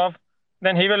pulls this off,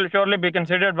 then he will surely be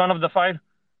considered one of the five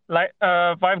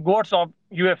goats of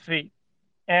UFC.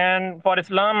 And for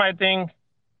Islam, I think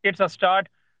it's a start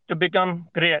to become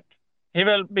great. He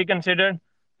will be considered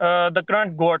the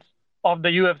current goats of the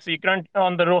UFC, current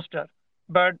on the roster.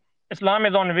 But Islam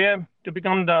is on way to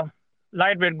become the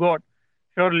lightweight goat.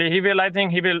 Surely I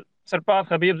think he will surpass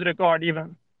Khabib's record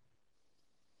even.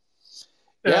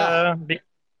 Yeah.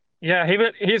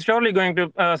 He's surely going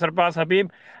to surpass Khabib.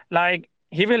 Like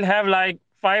he will have like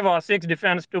 5 or 6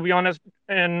 defense, to be honest,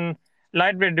 in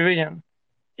lightweight division.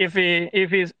 If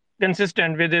he's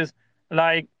consistent with his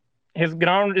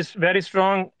ground is very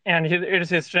strong and it is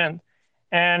his strength,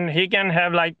 and he can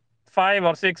have like 5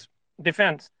 or 6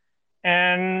 defense,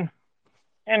 and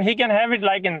he can have it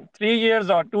like in 3 years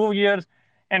or 2 years,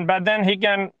 and but then he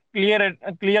can clear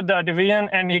the division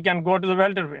and he can go to the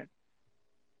welterweight.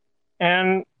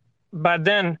 And but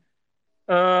then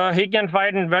he can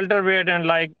fight in welterweight and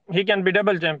like he can be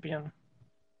double champion.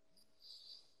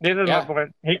 This is my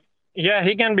point.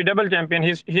 He can be double champion.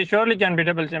 He surely can be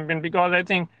double champion because I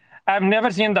think I've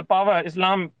never seen the power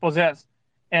Islam possess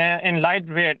in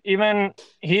lightweight. Even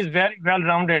he's very well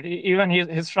rounded. Even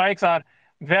his strikes are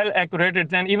well accurate.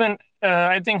 And even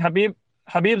I think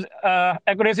Habib's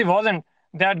accuracy wasn't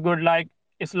that good like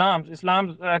Islam's.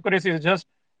 Islam's accuracy is just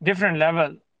different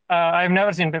level. I've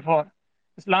never seen before.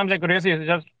 Islam's accuracy is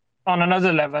just on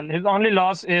another level. His only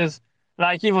loss is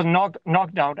like he was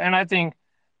knocked out, and I think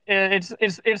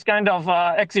it's kind of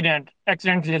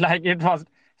accidentally, like it was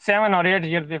 7 or 8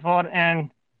 years before,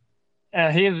 and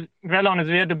he's well on his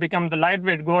way to become the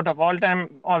lightweight GOAT of all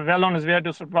time, or well on his way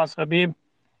to surpass Khabib,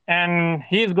 and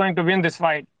he's going to win this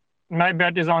fight. My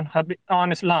bet is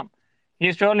on Islam.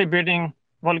 He's surely beating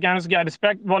Volkanovski. I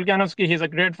respect Volkanovski. He's a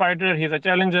great fighter. He's a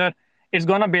challenger. It's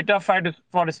going to be a tough fight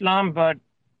for Islam, but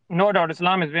no doubt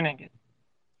Islam is winning it.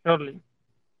 Surely.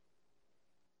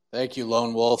 Thank you,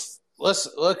 Lone Wolf.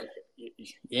 Listen, look,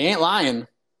 you ain't lying.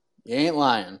 You ain't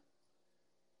lying.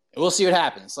 We'll see what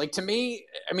happens. Like, to me,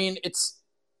 I mean,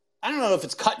 I don't know if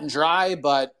it's cut and dry,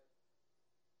 but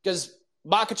because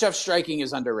Makhachev's striking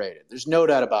is underrated. There's no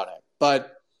doubt about it.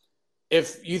 But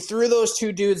if you threw those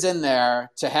two dudes in there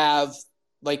to have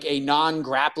like a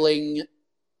non-grappling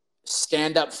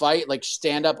stand-up fight, like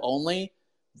stand-up only,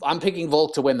 I'm picking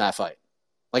Volk to win that fight.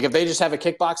 Like, if they just have a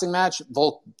kickboxing match,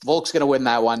 Volk's going to win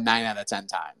that one 9 out of 10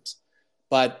 times.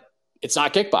 But it's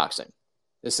not kickboxing.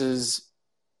 This is,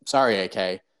 sorry,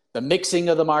 AK, the mixing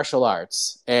of the martial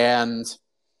arts. And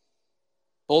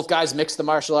both guys mix the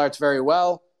martial arts very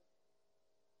well.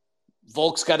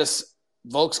 Volk's got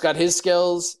his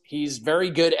skills. He's very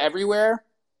good everywhere.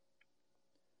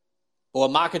 But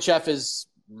what Makhachev is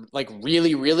like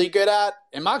really, really good at,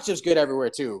 and Makhachev's good everywhere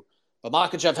too, but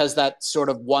Makhachev has that sort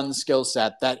of one skill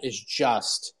set that is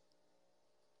just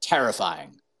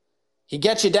terrifying. He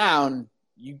gets you down,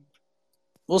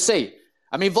 we'll see.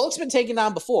 I mean, Volk's been taken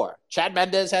down before. Chad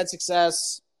Mendes had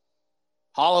success.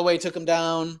 Holloway took him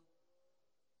down.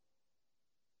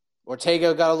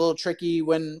 Ortega got a little tricky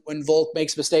when Volk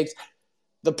makes mistakes.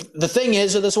 The thing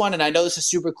is with this one, and I know this is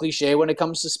super cliche when it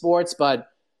comes to sports, but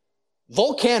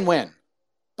Volk can win,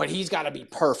 but he's got to be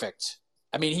perfect.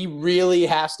 I mean, he really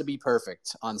has to be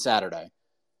perfect on Saturday.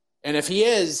 And if he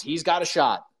is, he's got a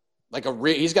shot.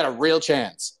 He's got a real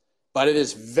chance. But it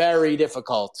is very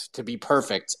difficult to be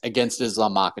perfect against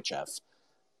Islam Makhachev.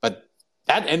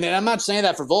 And I'm not saying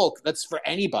that for Volk. That's for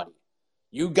anybody.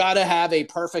 You got to have a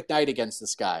perfect night against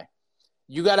this guy.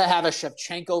 You got to have a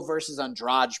Shevchenko versus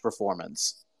Andrade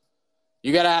performance.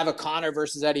 You got to have a Conor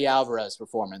versus Eddie Alvarez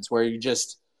performance where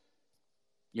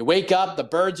you wake up, the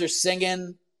birds are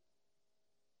singing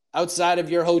outside of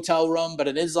your hotel room, but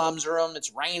in Islam's room,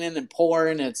 it's raining and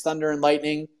pouring and it's thunder and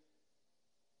lightning.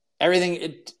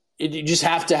 Everything, you just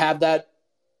have to have that.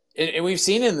 And we've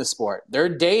seen it in the sport. There are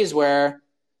days where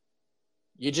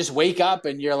you just wake up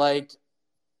and you're like,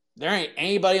 there ain't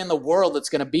anybody in the world that's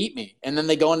going to beat me. And then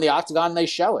they go in the octagon and they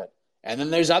show it. And then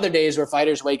there's other days where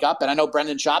fighters wake up, and I know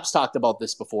Brendan Schaub's talked about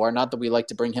this before, not that we like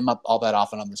to bring him up all that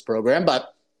often on this program,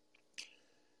 but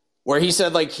where he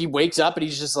said, like, he wakes up and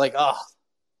he's just like, oh,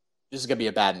 this is going to be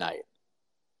a bad night.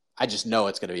 I just know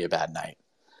it's going to be a bad night.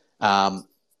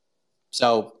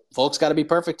 So Volk's got to be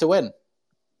perfect to win.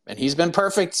 And he's been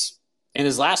perfect in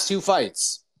his last 2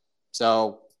 fights.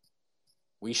 So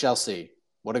we shall see.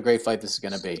 What a great fight this is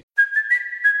going to be.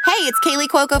 Hey, it's Kaylee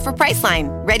Cuoco for Priceline.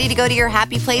 Ready to go to your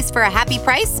happy place for a happy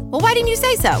price? Well, why didn't you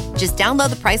say so? Just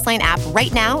download the Priceline app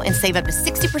right now and save up to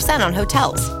 60% on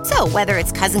hotels. So whether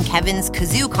it's Cousin Kevin's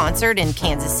Kazoo Concert in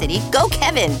Kansas City, go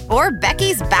Kevin, or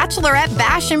Becky's Bachelorette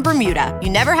Bash in Bermuda,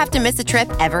 you never have to miss a trip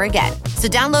ever again. So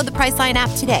download the Priceline app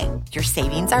today. Your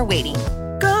savings are waiting.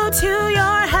 Go to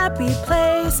your happy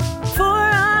place for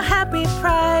a happy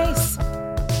price.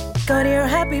 Go to your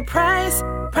happy price,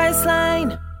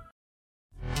 Priceline.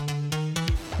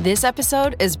 This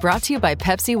episode is brought to you by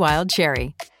Pepsi Wild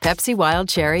Cherry. Pepsi Wild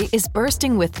Cherry is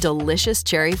bursting with delicious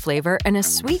cherry flavor and a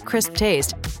sweet, crisp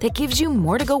taste that gives you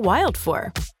more to go wild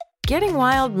for. Getting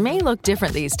wild may look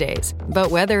different these days,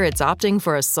 but whether it's opting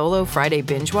for a solo Friday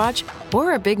binge watch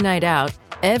or a big night out,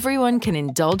 everyone can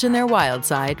indulge in their wild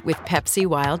side with Pepsi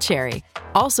Wild Cherry.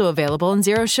 Also available in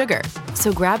Zero Sugar.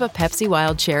 So grab a Pepsi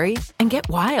Wild Cherry and get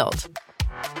wild.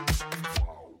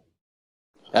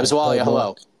 Abswalia,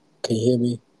 hello. Can you hear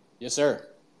me? Yes, sir.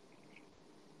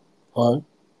 Huh?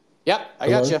 Yep, I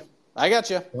got you. I got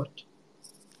you. What?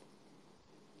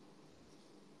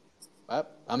 Well,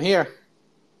 I'm here.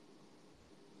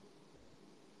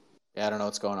 Yeah, I don't know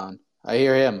what's going on. I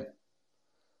hear him.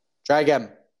 Try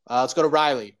again. Let's go to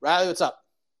Riley. Riley, what's up?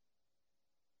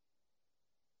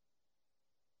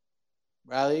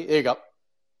 Riley, there you go.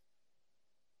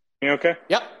 You okay?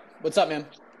 Yep. What's up, man?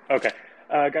 Okay.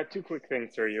 I got 2 quick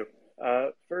things for you.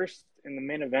 First, in the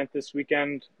main event this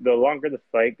weekend, the longer the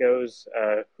fight goes,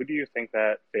 who do you think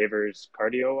that favors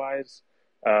cardio-wise?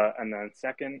 And then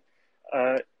second,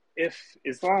 if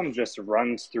Islam just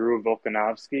runs through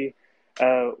Volkanovski,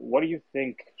 what do you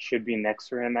think should be next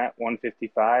for him at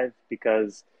 155?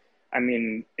 Because I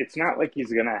mean, it's not like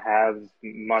he's going to have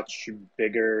much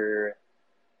bigger,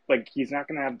 like he's not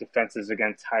going to have defenses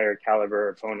against higher caliber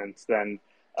opponents than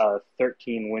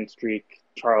 13 win streak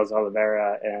Charles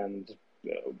Oliveira and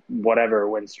whatever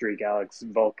win streak Alex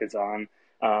Volk is on.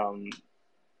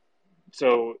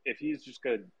 So if he's just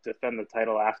going to defend the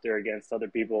title after against other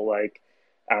people like,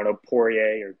 I don't know,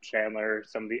 Poirier or Chandler,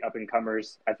 some of the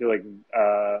up-and-comers, I feel like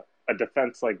a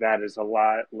defense like that is a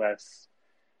lot less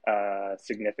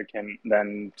significant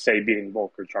than, say, beating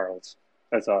Volk or Charles.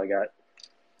 That's all I got.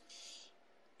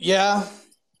 Yeah.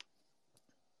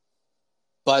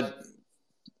 But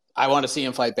I want to see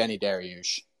him fight Benny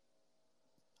Dariush.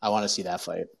 I want to see that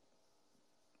fight.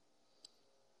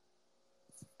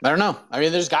 I don't know. I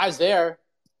mean, there's guys there.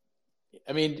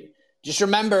 I mean, just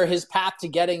remember his path to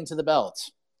getting to the belt.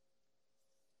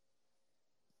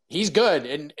 He's good,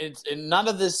 and none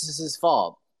of this is his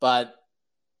fault. But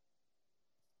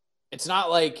it's not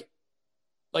like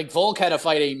Volk had to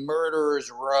fight a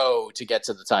murderer's row to get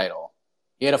to the title.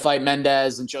 He had to fight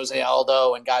Mendez and Jose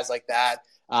Aldo and guys like that.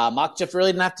 Makhachev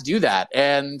really didn't have to do that.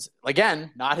 And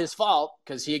again, not his fault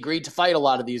because he agreed to fight a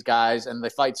lot of these guys and the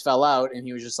fights fell out and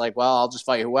he was just like, well, I'll just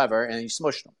fight whoever. And he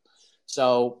smushed them.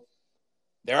 So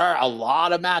there are a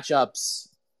lot of matchups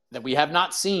that we have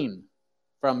not seen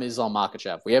from Islam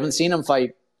Makhachev. We haven't seen him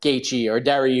fight Gaethje or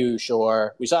Dariush,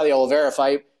 or we saw the Oliveira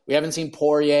fight. We haven't seen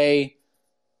Poirier.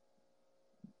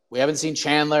 We haven't seen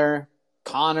Chandler,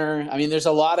 Connor. I mean, there's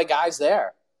a lot of guys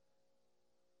there.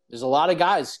 There's a lot of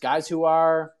guys who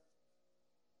are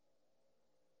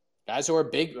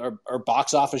big or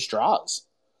box office draws.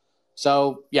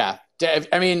 So, yeah.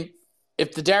 I mean,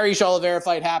 if the Dariush Oliveira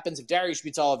fight happens, if Dariush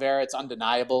beats Oliveira, it's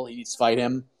undeniable. He needs to fight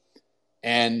him.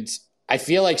 And I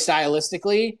feel like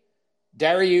stylistically,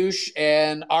 Dariush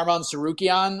and Arman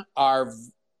Tsarukyan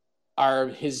are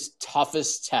his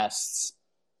toughest tests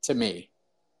to me,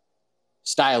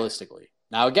 stylistically.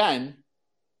 Now, again,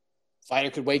 fighter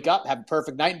could wake up, have a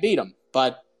perfect night, and beat him.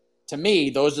 But to me,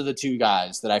 those are the two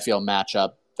guys that I feel match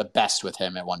up the best with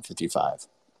him at 155.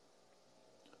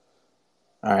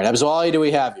 All right, Abzwali, do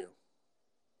we have you?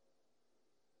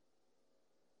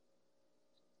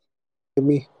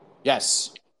 Me?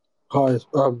 Yes. Hi.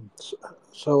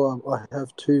 So I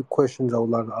have two questions I would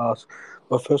like to ask.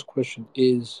 My first question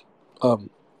is,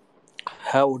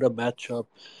 how would a matchup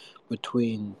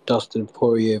between Dustin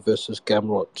Poirier versus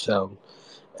Gamrot sound?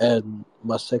 And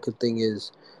my second thing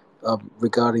is,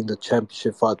 regarding the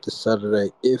championship fight this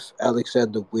Saturday, if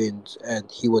Alexander wins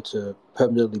and he were to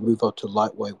permanently move up to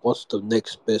lightweight, what's the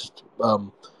next best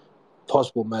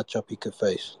possible matchup he could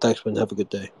face? Thanks, man. Have a good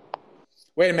day.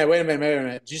 Wait a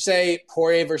minute. Did you say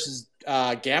Poirier versus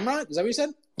Gamrot? Is that what you said?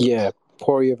 Yeah,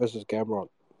 Poirier versus Gamrot.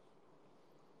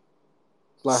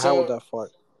 How would that fight?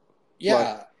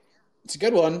 Yeah, it's a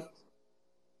good one.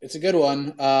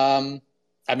 I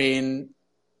mean,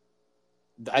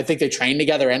 I think they train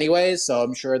together anyways, so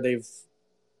I'm sure they've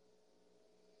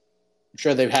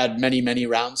had many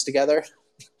rounds together.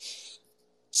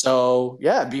 So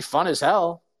yeah, it'd be fun as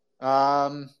hell.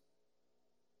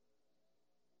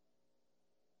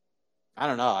 I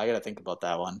don't know. I got to think about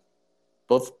that one.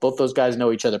 Both those guys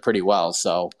know each other pretty well.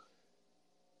 So,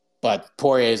 but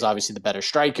Poirier is obviously the better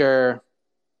striker.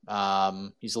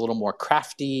 He's a little more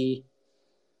crafty.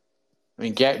 I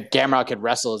mean, Gamrot could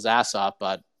wrestle his ass off,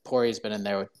 but Poirier's been in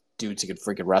there with dudes who could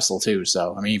freaking wrestle too.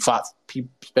 So, I mean, he's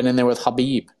been in there with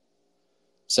Khabib.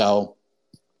 So,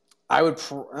 I would.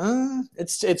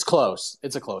 It's close.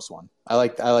 It's a close one. I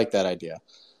like that idea.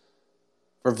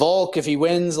 For Volk, if he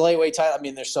wins lightweight title, I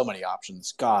mean, there's so many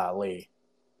options. Golly.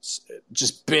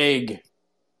 Just big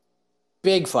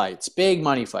fights, big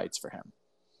money fights for him.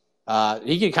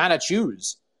 He can kind of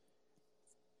choose.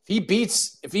 If he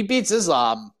beats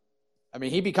Islam, I mean,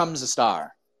 he becomes a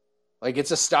star. Like,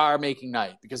 it's a star-making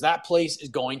night because that place is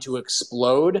going to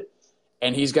explode,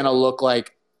 and he's going to look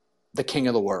like the king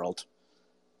of the world.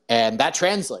 And that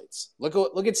translates. Look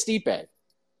at Stipe.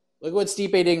 Look at what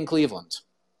Stipe did in Cleveland.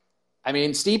 I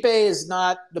mean, Stipe is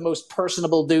not the most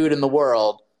personable dude in the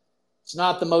world. He's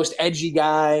not the most edgy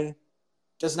guy.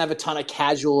 Doesn't have a ton of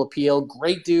casual appeal.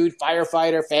 Great dude,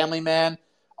 firefighter, family man.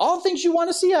 All things you want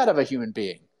to see out of a human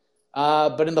being.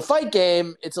 But in the fight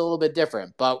game, it's a little bit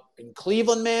different. But in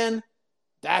Cleveland, man,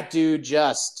 that dude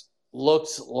just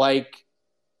looked like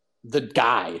the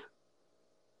guy.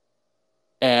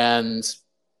 And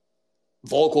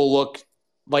Volk will look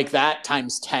like that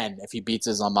times 10 if he beats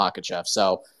Islam Makhachev.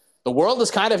 So the world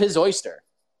is kind of his oyster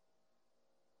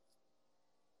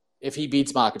if he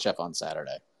beats Makhachev on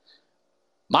Saturday.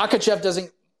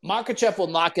 Makhachev will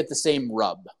not get the same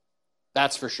rub.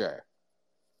 That's for sure.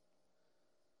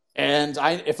 And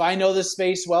if I know this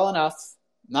space well enough,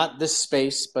 not this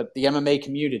space, but the MMA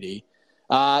community,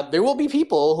 there will be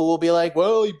people who will be like,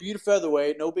 well, he beat a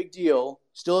featherweight, no big deal.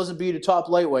 Still hasn't beat a top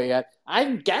lightweight yet. I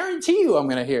guarantee you I'm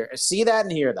going to see that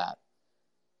and hear that.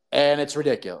 And it's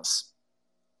ridiculous.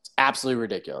 It's absolutely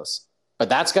ridiculous. But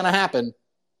that's going to happen.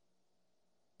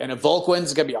 And if Volk wins,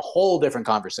 it's going to be a whole different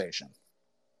conversation.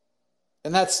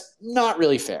 And that's not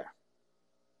really fair.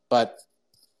 But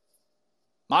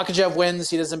Makhachev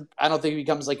wins. I don't think he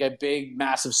becomes like a big,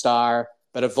 massive star.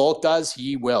 But if Volk does,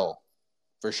 he will,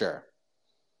 for sure.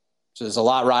 So there's a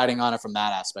lot riding on it from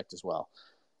that aspect as well.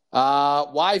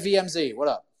 Why VMZ? What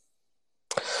up?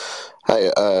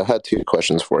 Hi, I had two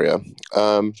questions for you.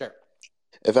 Sure.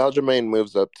 If Aljamain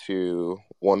moves up to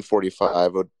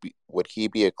 145, would he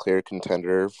be a clear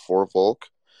contender for Volk?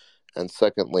 And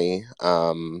secondly,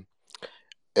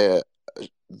 the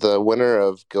winner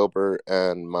of Gilbert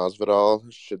and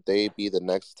Masvidal, should they be the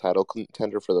next title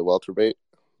contender for the welterweight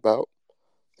bout?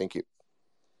 Thank you.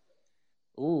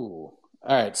 Ooh.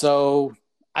 All right. So,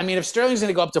 I mean, if Sterling's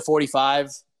going to go up to 45,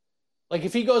 like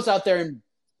if he goes out there and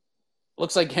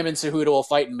looks like him and Cejudo will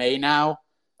fight in May now,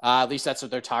 at least that's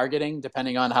what they're targeting,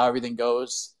 depending on how everything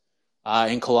goes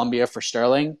in Colombia for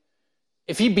Sterling.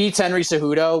 If he beats Henry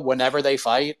Cejudo whenever they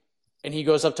fight and he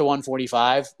goes up to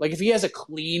 145, like if he has a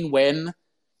clean win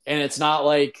and it's not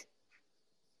like,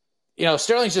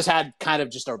 Sterling's just had kind of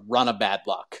just a run of bad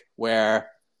luck where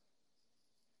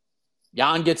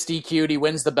Jan gets DQ'd, he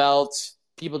wins the belt,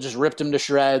 people just ripped him to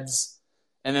shreds,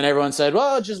 and then everyone said,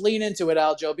 well, just lean into it,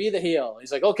 Aljo, be the heel.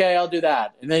 He's like, okay, I'll do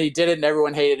that. And then he did it, and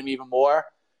everyone hated him even more.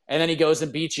 And then he goes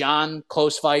and beats Jan,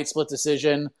 close fight, split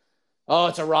decision. Oh,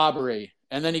 it's a robbery.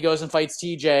 And then he goes and fights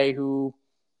TJ, who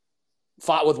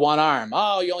fought with one arm.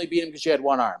 Oh, you only beat him because you had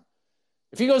one arm.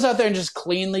 If he goes out there and just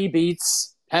cleanly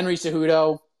beats Henry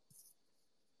Cejudo,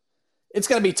 it's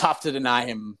going to be tough to deny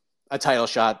him a title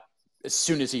shot as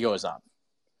soon as he goes up.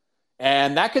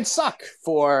 And that could suck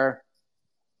for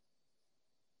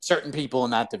certain people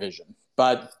in that division.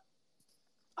 But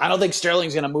I don't think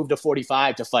Sterling's going to move to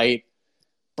 45 to fight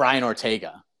Brian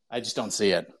Ortega. I just don't see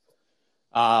it.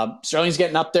 Sterling's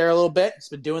getting up there a little bit. He's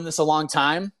been doing this a long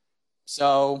time.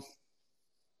 So,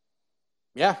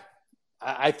 yeah,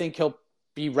 I think he'll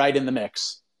be right in the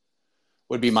mix,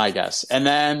 would be my guess. And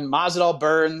then Masvidal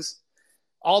Burns,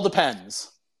 all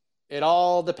depends. It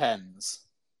all depends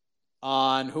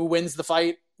on who wins the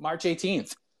fight March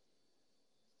 18th.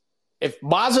 If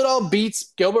Masvidal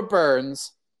beats Gilbert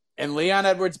Burns and Leon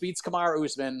Edwards beats Kamaru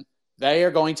Usman, they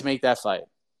are going to make that fight.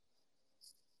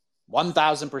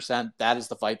 1,000%, that is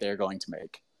the fight they are going to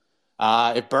make.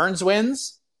 If Burns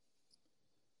wins,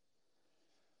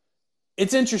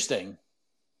 it's interesting.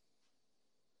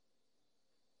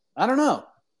 I don't know.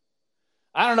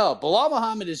 Bilal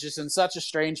Muhammad is just in such a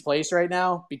strange place right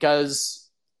now because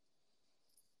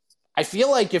I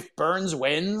feel like if Burns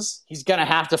wins, he's going to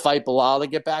have to fight Bilal to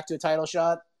get back to a title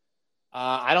shot.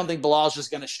 I don't think Bilal's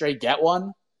just going to straight get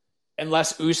one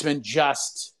unless Usman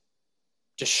just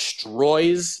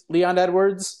destroys Leon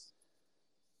Edwards.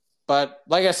 But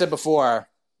like I said before,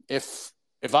 if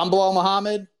I'm Bilal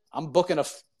Muhammad, I'm booking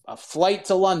a flight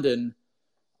to London.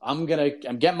 I'm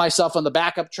getting myself on the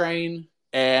backup train,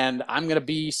 and I'm going to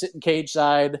be sitting cage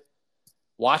side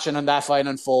watching that fight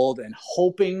unfold and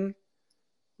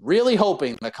really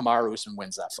hoping that Kamaru Usman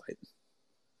wins that fight.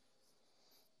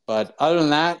 But other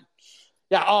than that,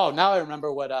 yeah. Oh, now I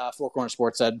remember what Four Corner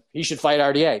Sports said. He should fight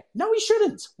RDA. No, he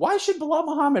shouldn't. Why should Bilal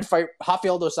Muhammad fight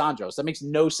Rafael dos Anjos? That makes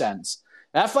no sense.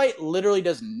 That fight literally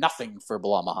does nothing for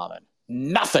Bilal Muhammad.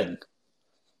 Nothing.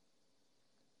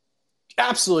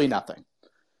 Absolutely nothing.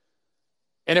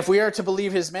 And if we are to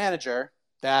believe his manager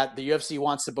that the UFC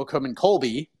wants to book him in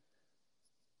Colby,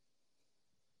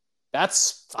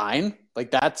 that's fine.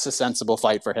 Like, that's a sensible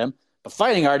fight for him. But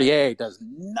fighting RDA does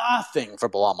nothing for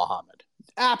Bilal Muhammad.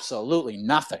 Absolutely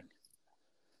nothing.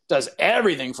 Does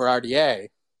everything for RDA,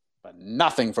 but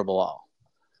nothing for Bilal.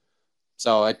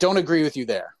 So I don't agree with you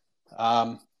there.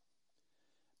 But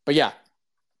yeah,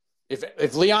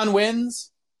 if Leon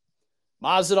wins,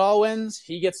 Masvidal wins,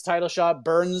 he gets title shot.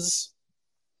 Burns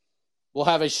will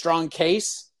have a strong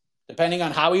case, depending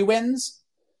on how he wins.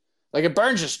 Like, if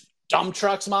Burns just dump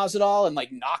trucks Masvidal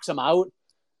and knocks him out,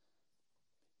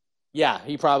 yeah,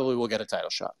 he probably will get a title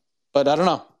shot. But I don't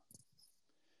know.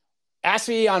 Ask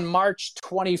me on March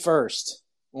 21st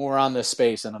when we're on this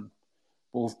space, and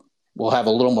we'll have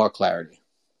a little more clarity.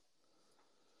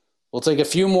 We'll take a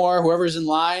few more. Whoever's in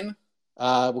line,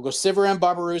 we'll go Sivaram,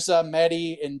 Barbarousa,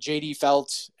 Mehdi, and JD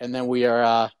Felt, and then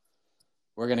we're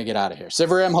going to get out of here.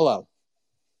 Sivaram, hello.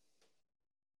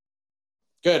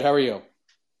 Good. How are you?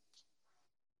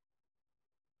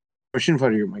 question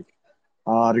for you, Mike,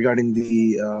 regarding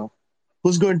the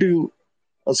who's going to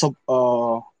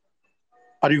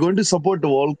are you going to support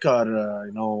Volk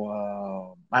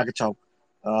or Makachev?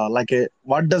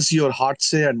 What does your heart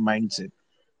say and mind say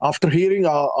after hearing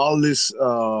all this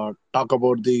talk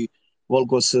about the Volk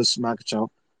versus Makachev?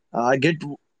 I get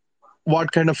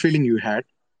what kind of feeling you had.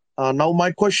 Now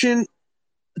my question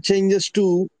changes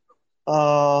to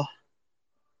uh,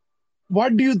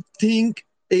 what do you think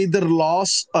either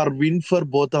loss or win for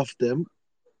both of them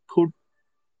could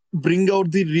bring out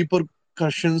the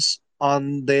repercussions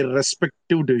on their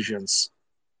respective divisions?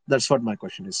 That's what my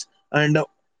question is. And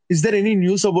is there any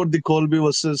news about the Colby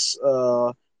versus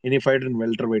any fight in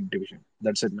welterweight division?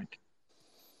 That's it, Mike.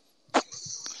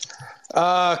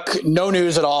 No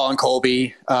news at all on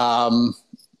Colby.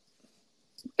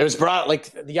 It was brought,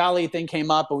 like, the Ali thing came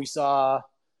up, and we saw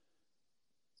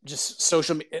just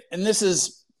social media. And this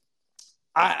is,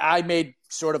 I made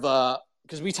sort of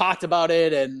because we talked about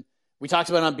it, and we talked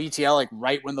about it on BTL, like,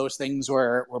 right when those things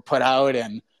were put out.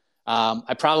 And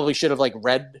I probably should have, like,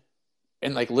 read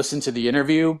and, like, listened to the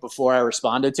interview before I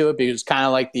responded to it, because it was kind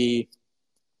of like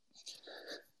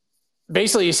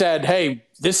basically he said, hey,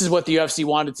 this is what the UFC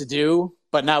wanted to do,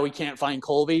 but now we can't find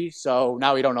Colby, so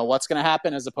now we don't know what's going to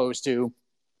happen, as opposed to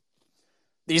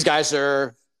these guys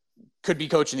could be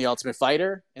coaching the Ultimate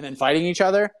Fighter and then fighting each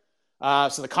other.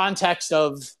 So the context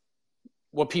of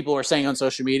what people were saying on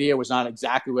social media was not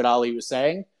exactly what Ali was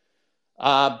saying.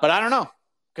 But I don't know,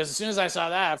 because as soon as I saw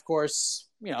that, of course,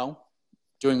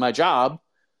 doing my job,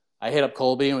 I hit up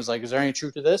Colby and was like, is there any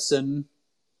truth to this? And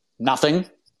nothing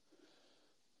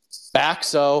back.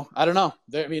 So I don't know.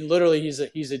 I mean, literally,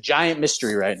 he's a giant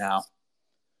mystery right now.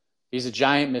 He's a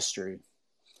giant mystery.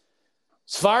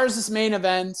 As far as this main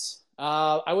event,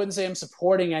 I wouldn't say I'm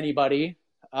supporting anybody.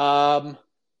 I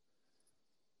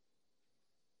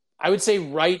would say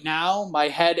right now, my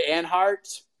head and heart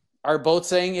are both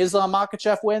saying Islam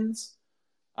Makhachev wins.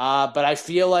 But I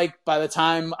feel like by the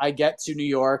time I get to New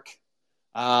York,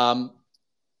 I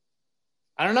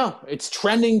don't know. It's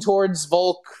trending towards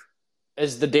Volk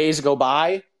as the days go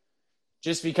by,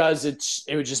 just because it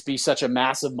would just be such a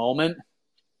massive moment.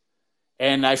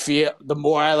 And I feel the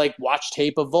more I watch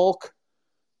tape of Volk,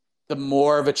 the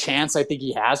more of a chance I think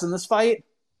he has in this fight.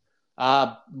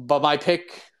 But my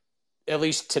pick, at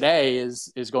least today,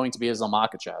 is going to be Islam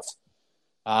Makhachev.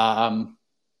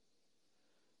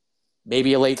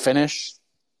 Maybe a late finish,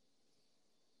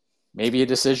 maybe a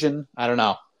decision. I don't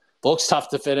know. Volk's tough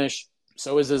to finish.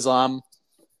 So is Islam.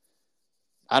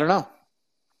 I don't know.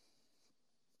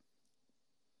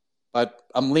 But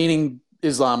I'm leaning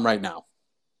Islam right now,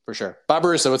 for sure.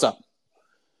 Barbarossa, what's up?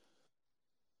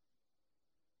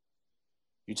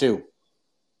 You too.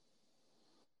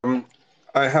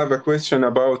 I have a question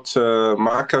about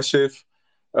Makhachev.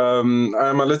 I'm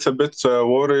a little bit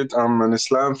worried. I'm an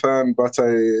Islam fan, but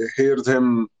I heard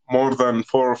him more than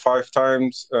 4 or 5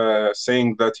 times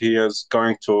saying that he is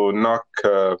going to knock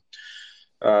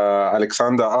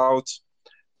Alexander out.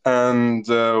 And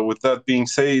with that being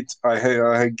said,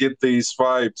 I get these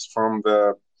vibes from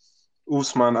the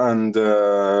Usman and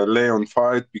Leon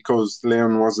fight, because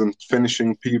Leon wasn't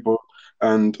finishing people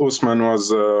and Usman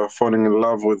was falling in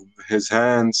love with his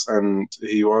hands, and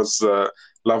he was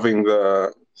loving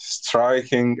the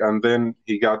striking, and then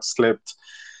he got slipped.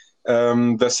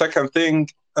 The second thing,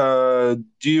 do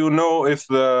you know if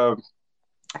the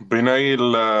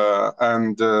Benail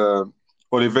and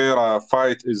Oliveira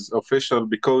fight is official?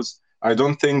 Because I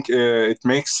don't think it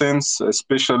makes sense,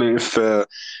 especially if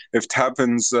it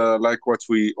happens like what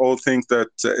we all think, that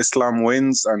Islam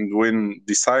wins and win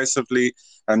decisively.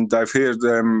 And I've heard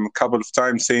him a couple of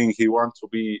times saying he wants to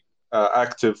be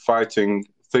active, fighting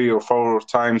 3 or 4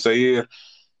 times a year.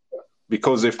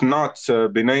 Because if not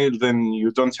Benail, then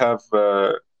you don't have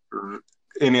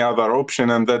any other option,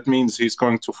 and that means he's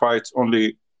going to fight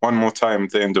only one more time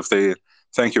at the end of the year.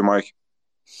 Thank you, Mike.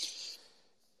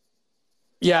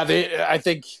 Yeah, I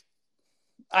think,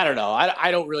 I don't know.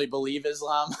 I don't really believe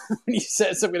Islam when he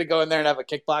says I'm going to go in there and have a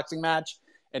kickboxing match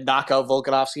and knock out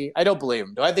Volkanovski. I don't believe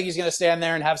him. Do I think he's going to stand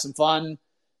there and have some fun,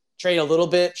 train a little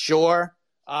bit? Sure.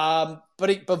 But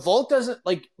Volk doesn't,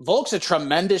 Volk's a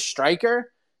tremendous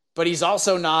striker, but he's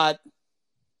also not,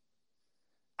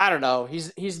 I don't know.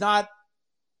 He's not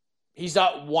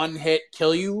one hit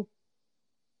kill you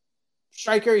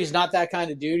striker. He's not that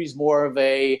kind of dude. He's more of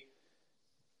a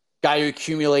guy who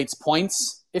accumulates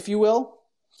points, if you will.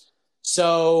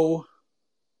 So,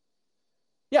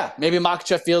 yeah, maybe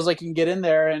Makhachev feels like he can get in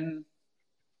there and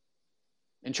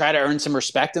try to earn some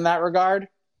respect in that regard.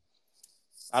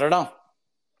 I don't know.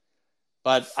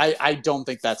 But I don't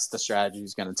think that's the strategy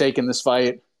he's going to take in this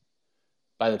fight.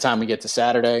 by the time we get to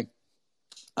Saturday.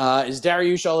 Is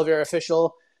Dariush Oliveira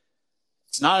official?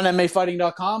 It's not on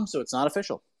MMAfighting.com, so it's not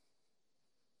official.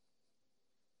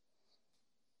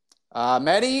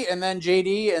 Mehdi, and then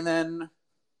JD, and then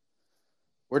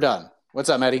we're done. What's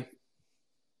up, Mehdi?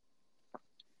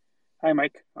 Hi,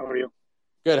 Mike. How are you?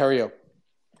 Good. How are you?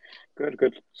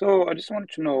 Good. So I just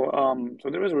wanted to know, so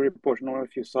there was a report on one of a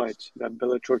few sites that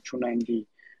Bellator 290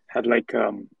 had like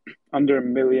under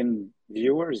 1 million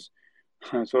viewers.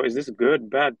 So is this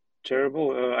good, bad, terrible?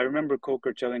 I remember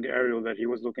Coker telling Ariel that he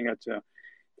was looking at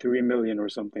 3 million or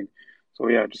something. So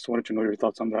yeah, just wanted to know your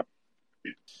thoughts on that.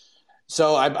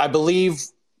 So I believe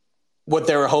what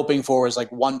they were hoping for was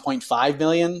like 1.5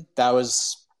 million. That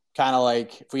was kind of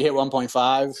like, if we hit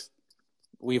 1.5,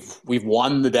 we've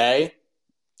won the day.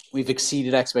 We've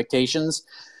exceeded expectations.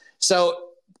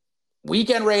 So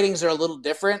weekend ratings are a little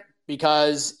different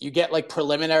because you get like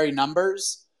preliminary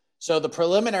numbers. So the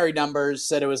preliminary numbers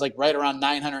said it was like right around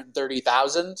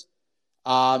 930,000.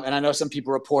 And I know some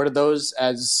people reported those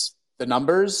as the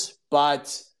numbers,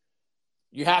 but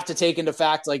you have to take into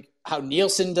fact like how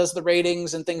Nielsen does the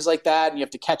ratings and things like that, and you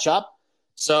have to catch up.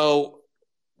 So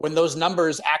when those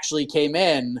numbers actually came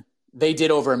in, they did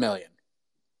over 1 million.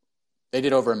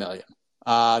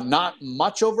 Not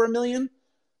much over 1 million.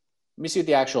 Let me see what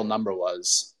the actual number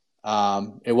was.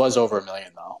 It was over 1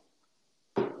 million, though.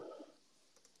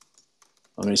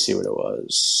 Let me see what it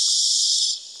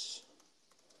was.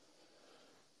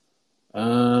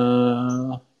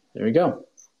 There we go.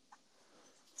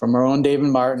 From our own David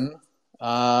Martin.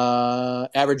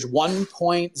 Average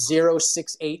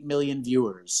 1.068 million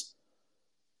viewers.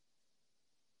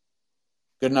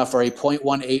 Good enough for a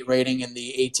 0.18 rating in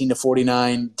the 18 to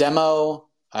 49 demo,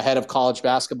 ahead of college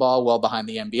basketball, well behind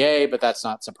the NBA, but that's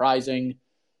not surprising.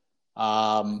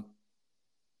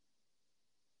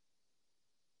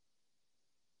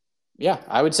 Yeah,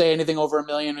 I would say anything over 1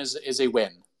 million is a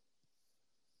win,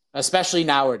 especially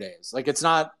nowadays. Like, it's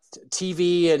not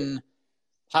TV and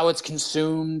how it's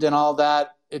consumed and all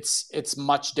that. It's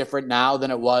much different now than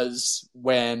it was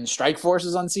when Strikeforce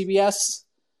was on CBS.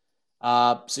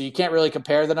 So you can't really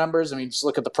compare the numbers. I mean, just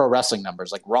look at the pro wrestling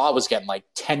numbers. Like, Raw was getting like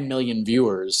 10 million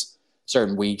viewers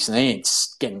certain weeks, and they ain't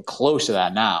getting close to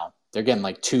that now. They're getting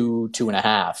like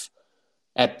 2.5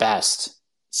 at best.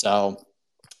 So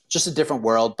just a different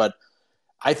world. But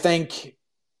I think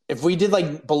if we did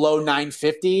like below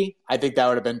 950, I think that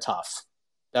would have been tough.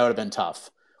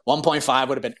 1.5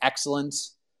 would have been excellent.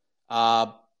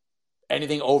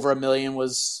 Anything over 1 million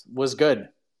was good,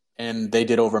 and they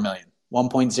did over 1 million.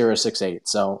 1.068,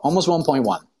 so almost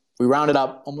 1.1. We rounded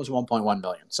up almost 1.1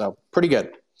 million, so pretty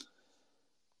good.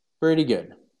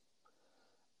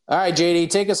 All right, JD,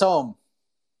 take us home,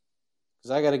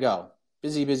 because I got to go.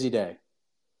 Busy day.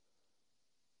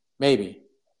 Maybe.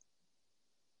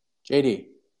 JD.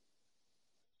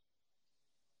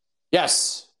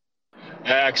 Yes.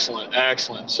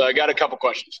 Excellent. So I got a couple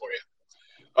questions for you.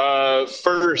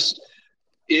 First,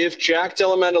 if Jack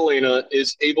Della Maddalena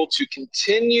is able to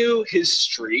continue his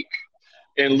streak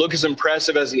and look as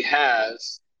impressive as he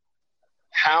has,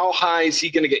 how high is he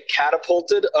going to get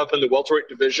catapulted up in the welterweight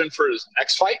division for his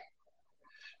next fight?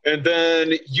 And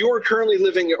then you are currently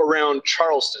living around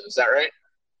Charleston, is that right?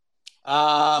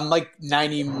 Like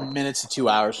 90 minutes to 2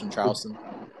 hours from Charleston.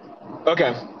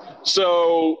 Okay.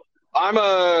 So I'm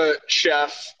a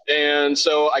chef, and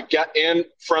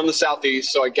from the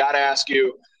Southeast, so I got to ask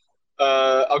you,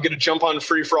 I'll get a jump on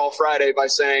Free for All Friday by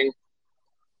saying,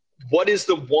 what is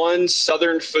the one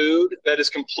Southern food that has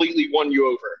completely won you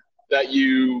over that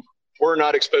you were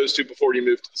not exposed to before you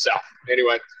moved to the South?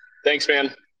 Anyway, thanks,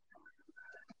 man.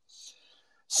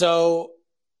 So,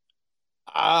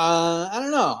 I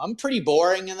don't know. I'm pretty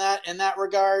boring in that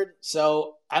regard.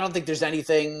 So I don't think there's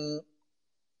anything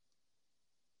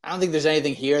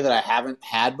here that I haven't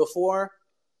had before.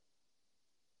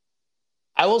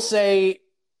 I will say,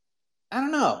 I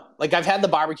don't know. Like, I've had the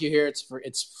barbecue here. It's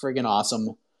friggin'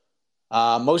 awesome.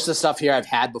 Most of the stuff here I've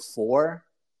had before,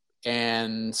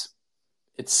 and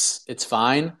it's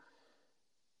fine.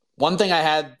 One thing I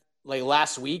had like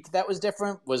last week that was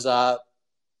different was like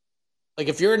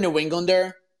if you're a New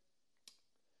Englander,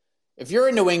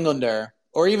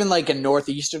 or even like a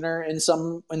Northeasterner in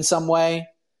some way,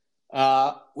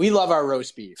 we love our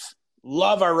roast beef.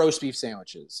 Love our roast beef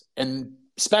sandwiches, and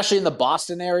especially in the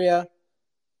Boston area.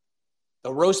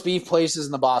 The roast beef places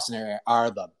in the Boston area are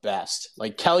the best.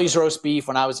 Like Kelly's Roast Beef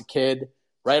when I was a kid,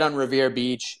 right on Revere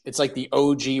Beach. It's like the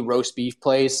OG roast beef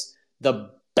place.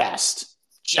 The best.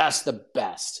 Just the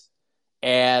best.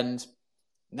 And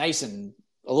nice and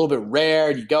a little bit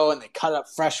rare. And you go and they cut it up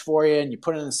fresh for you and you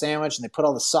put it in the sandwich and they put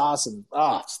all the sauce and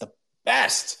it's the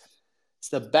best. It's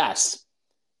the best.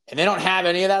 And they don't have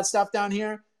any of that stuff down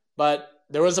here, but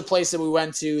there was a place that we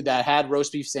went to that had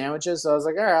roast beef sandwiches. So I was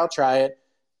like, all right, I'll try it.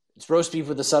 It's roast beef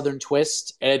with a Southern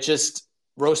twist. And it just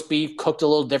roast beef cooked a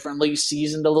little differently,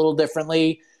 seasoned a little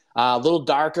differently, a little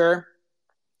darker.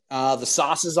 The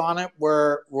sauces on it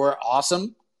were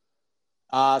awesome.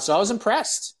 So I was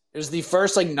impressed. It was the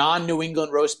first like non-New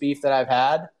England roast beef that I've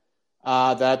had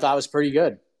that I thought was pretty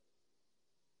good.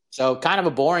 So kind of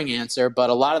a boring answer, but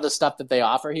a lot of the stuff that they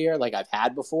offer here, like I've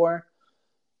had before.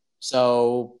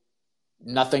 So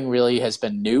nothing really has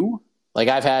been new. Like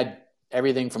I've had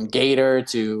everything from gator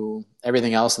to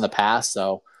everything else in the past.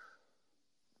 So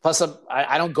plus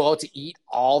I don't go out to eat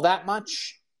all that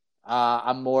much.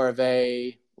 I'm more of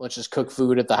a let's just cook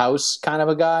food at the house kind of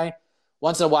a guy.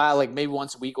 Once in a while, like maybe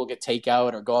once a week we'll get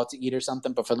takeout or go out to eat or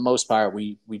something. But for the most part,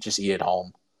 we just eat at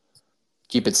home.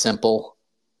 Keep it simple.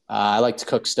 I like to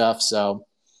cook stuff. So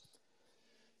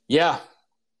yeah,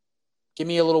 give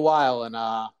me a little while and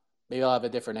maybe I'll have a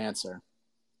different answer.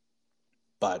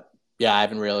 But yeah, I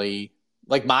haven't really,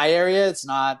 like my area, it's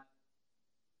not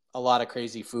a lot of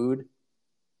crazy food.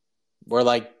 We're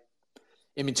like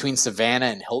in between Savannah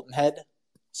and Hilton Head.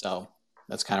 So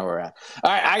that's kind of where we're at.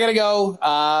 All right, I got to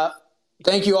go.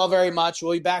 Thank you all very much.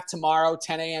 We'll be back tomorrow,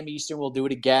 10 a.m. Eastern. We'll do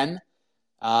it again.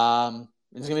 It's going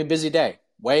to be a busy day.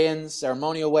 Weigh-ins,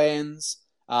 ceremonial weigh-ins.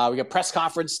 We got press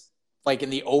conference like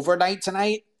in the overnight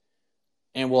tonight,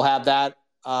 and we'll have that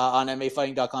on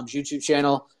MMAfighting.com's YouTube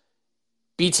channel.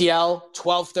 BTL,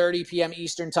 12:30 p.m.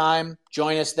 Eastern time.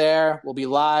 Join us there. We'll be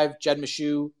live. Jed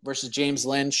Meshew versus James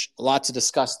Lynch. A lot to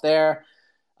discuss there.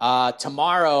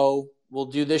 Tomorrow, we'll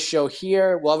do this show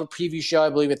here. We'll have a preview show, I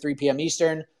believe, at 3 p.m.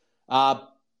 Eastern.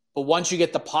 But once you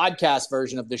get the podcast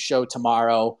version of the show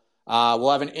tomorrow,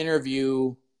 we'll have an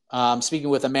interview speaking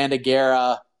with Amanda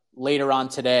Guerra later on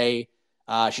today.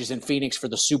 She's in Phoenix for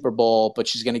the Super Bowl, but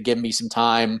she's going to give me some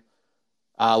time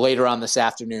later on this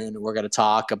afternoon. And we're going to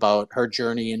talk about her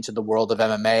journey into the world of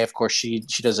MMA. Of course, she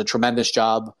does a tremendous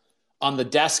job on the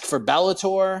desk for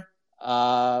Bellator.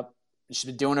 She's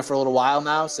been doing it for a little while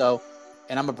now.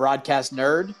 And I'm a broadcast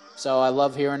nerd, so I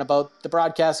love hearing about the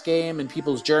broadcast game and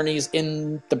people's journeys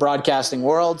in the broadcasting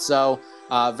world. So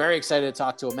very excited to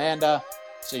talk to Amanda.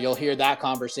 So you'll hear that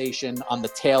conversation on the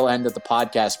tail end of the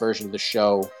podcast version of the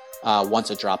show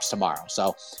once it drops tomorrow.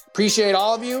 So appreciate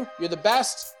all of you. You're the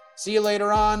best. See you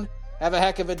later on. Have a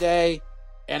heck of a day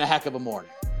and a heck of a morning.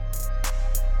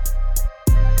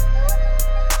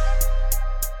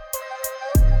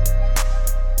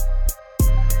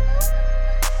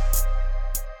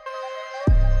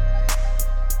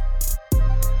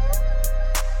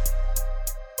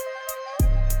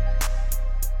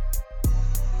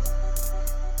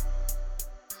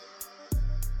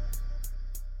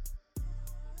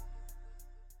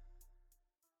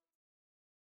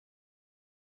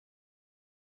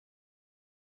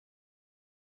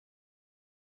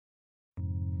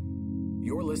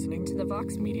 You're listening to the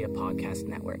Vox Media Podcast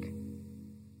Network.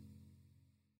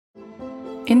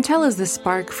 Intel is the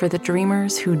spark for the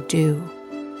dreamers who do.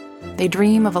 They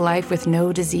dream of a life with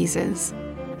no diseases,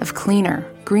 of cleaner,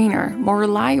 greener, more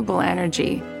reliable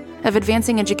energy, of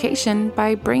advancing education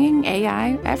by bringing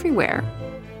AI everywhere.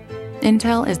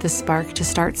 Intel is the spark to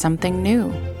start something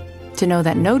new, to know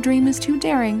that no dream is too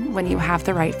daring when you have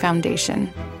the right foundation.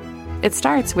 It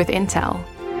starts with Intel.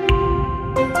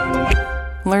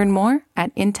 Learn more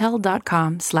at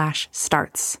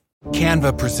intel.com/starts.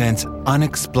 Canva presents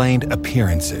Unexplained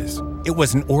Appearances. It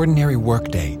was an ordinary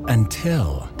workday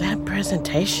until... That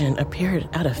presentation appeared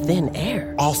out of thin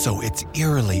air. Also, it's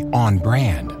eerily on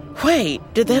brand. Wait,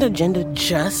 did that agenda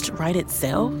just write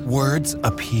itself? Words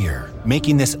appear,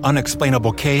 making this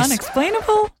unexplainable case...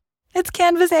 Unexplainable? It's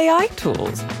Canva's AI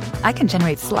tools. I can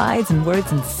generate slides and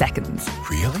words in seconds.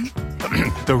 Really?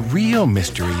 The real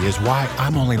mystery is why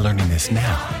I'm only learning this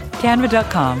now.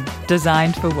 Canva.com,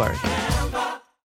 designed for work.